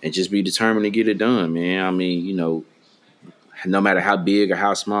 And just be determined to get it done, man. I mean, no matter how big or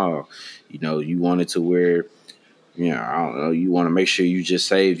how small, you want it to where, I don't know, you want to make sure you just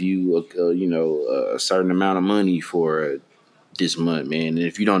save you, a certain amount of money for this month, man. And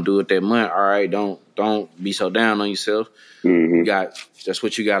if you don't do it that month, all right, don't be so down on yourself. Mm-hmm. That's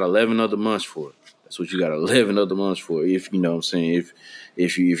what you got 11 other months for. That's what you got 11 other months for. If you know what I'm saying,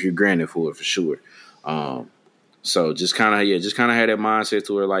 if you're granted for it, for sure. So just kind of have that mindset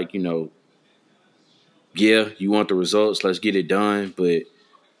to where, like, you want the results, let's get it done, but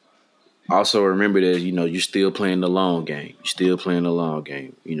also remember that, you're still playing the long game. You're still playing the long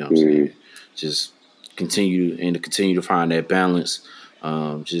game. You know what I'm saying? Just continue to find that balance.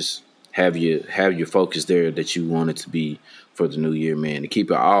 Just have your focus there that you want it to be for the new year, man. To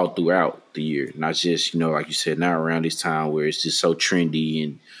keep it all throughout the year, not just, like you said, not around this time where it's just so trendy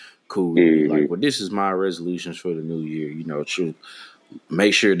and cool. Like, well, this is my resolutions for the new year.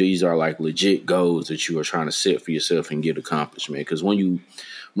 Make sure these are like legit goals that you are trying to set for yourself and get accomplished, man. Because when you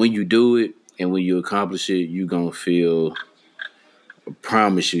do it and when you accomplish it, you're gonna feel. I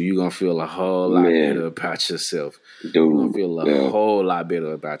promise you're gonna feel a whole lot better about yourself. Dude, you're gonna feel a whole lot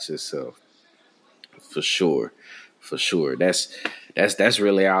better about yourself. For sure. That's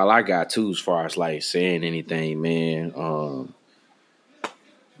really all I got too, as far as like saying anything, man.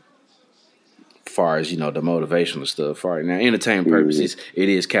 As far as, the motivational stuff. For now, entertainment purposes, it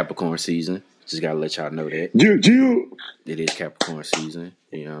is Capricorn season. Just gotta let y'all know that. It is Capricorn season.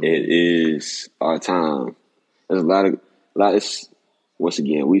 You know what I mean? It is our time. There's a lot of once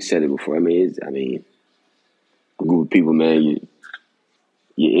again, we said it before. A group of people, man,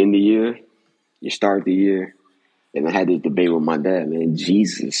 you end the year, you start the year, and I had this debate with my dad, man.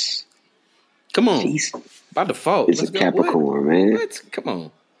 Jesus. Come on. Jesus. By default. It's a Capricorn, man. What? Come on.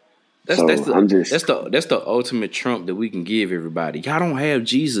 That's the ultimate trump that we can give everybody. Y'all don't have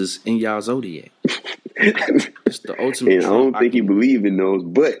Jesus in y'all zodiac. It's the ultimate and trump. I don't think he believe in those,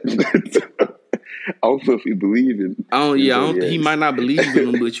 but I don't know if he believe in. He might not believe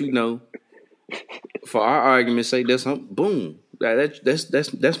in them, but for our argument's sake, that's boom.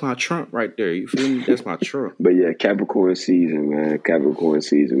 That's my trump right there. You feel me? That's my trump. But yeah, Capricorn season, man. Capricorn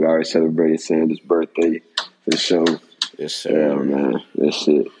season. We already celebrated Sanders' birthday for the show. Yes, sir. Yeah, man. That's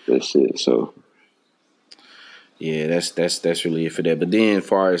it. So. Yeah, that's really it for that. But then, as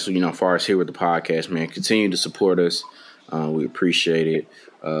far as here with the podcast, man, continue to support us. We appreciate it.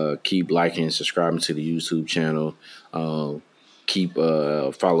 Keep liking and subscribing to the YouTube channel. Keep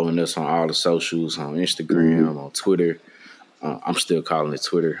following us on all the socials, on Instagram, on Twitter. I'm still calling it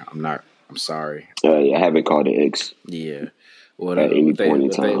Twitter. I'm sorry. I haven't called it X. Yeah. At any point in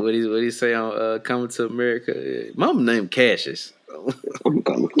time. What he say on Coming to America? Mama named Cassius. I'm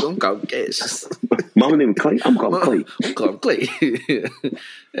calling him Cassius. Mama named Clay. I'm calling Clay. I'm calling Clay.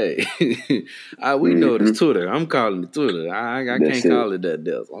 Hey, we know it's Twitter. I'm calling it Twitter. I can't call it that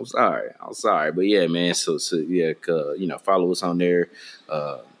else. I'm sorry. But yeah, man. So yeah, follow us on there.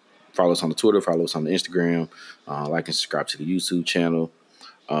 Follow us on the Twitter. Follow us on the Instagram. Like and subscribe to the YouTube channel.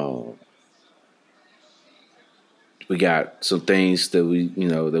 We got some things that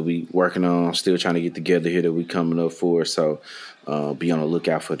we working on, still trying to get together here that we coming up for. So be on the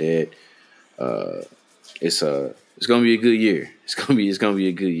lookout for that. It's gonna be a good year. It's gonna be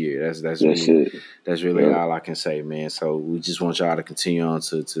a good year. That's really all I can say, man. So we just want y'all to continue on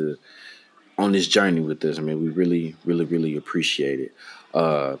to on this journey with us. I mean, we really, really, really appreciate it.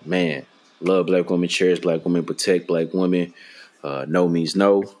 Man, love Black women, cherish Black women, protect Black women. No means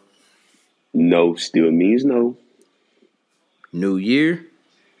no. No still means no. New year,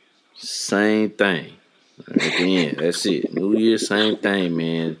 same thing. Again, that's it. New year, same thing,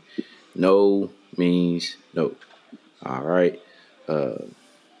 man. No means no. All right.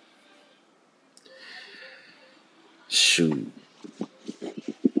 Shoot.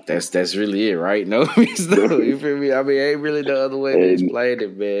 That's really it, right? No means no. You feel me? I mean, ain't really the other way to explain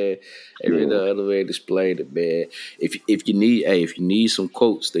it, man. Ain't really the other way to explain it, man. If you need some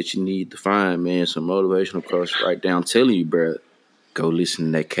quotes that you need to find, man, some motivational quotes, right down. I'm telling you, bro, go listen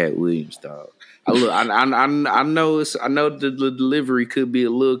to that Cat Williams, dog. I know the delivery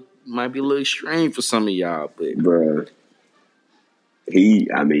might be a little strange for some of y'all, but bro,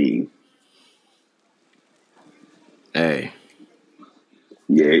 hey.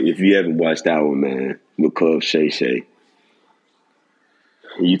 Yeah, if you haven't watched that one, man, with Club Shay Shay.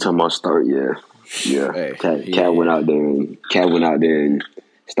 You talking about start, yeah. Hey, Cat went out there and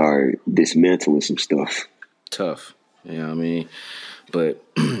started dismantling some stuff. Tough. You know what I mean? But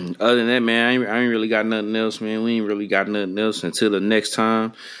other than that, man, I ain't really got nothing else, man. We ain't really got nothing else until the next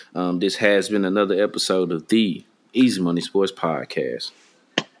time. This has been another episode of the Easy Money Sports Podcast.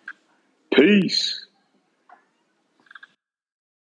 Peace.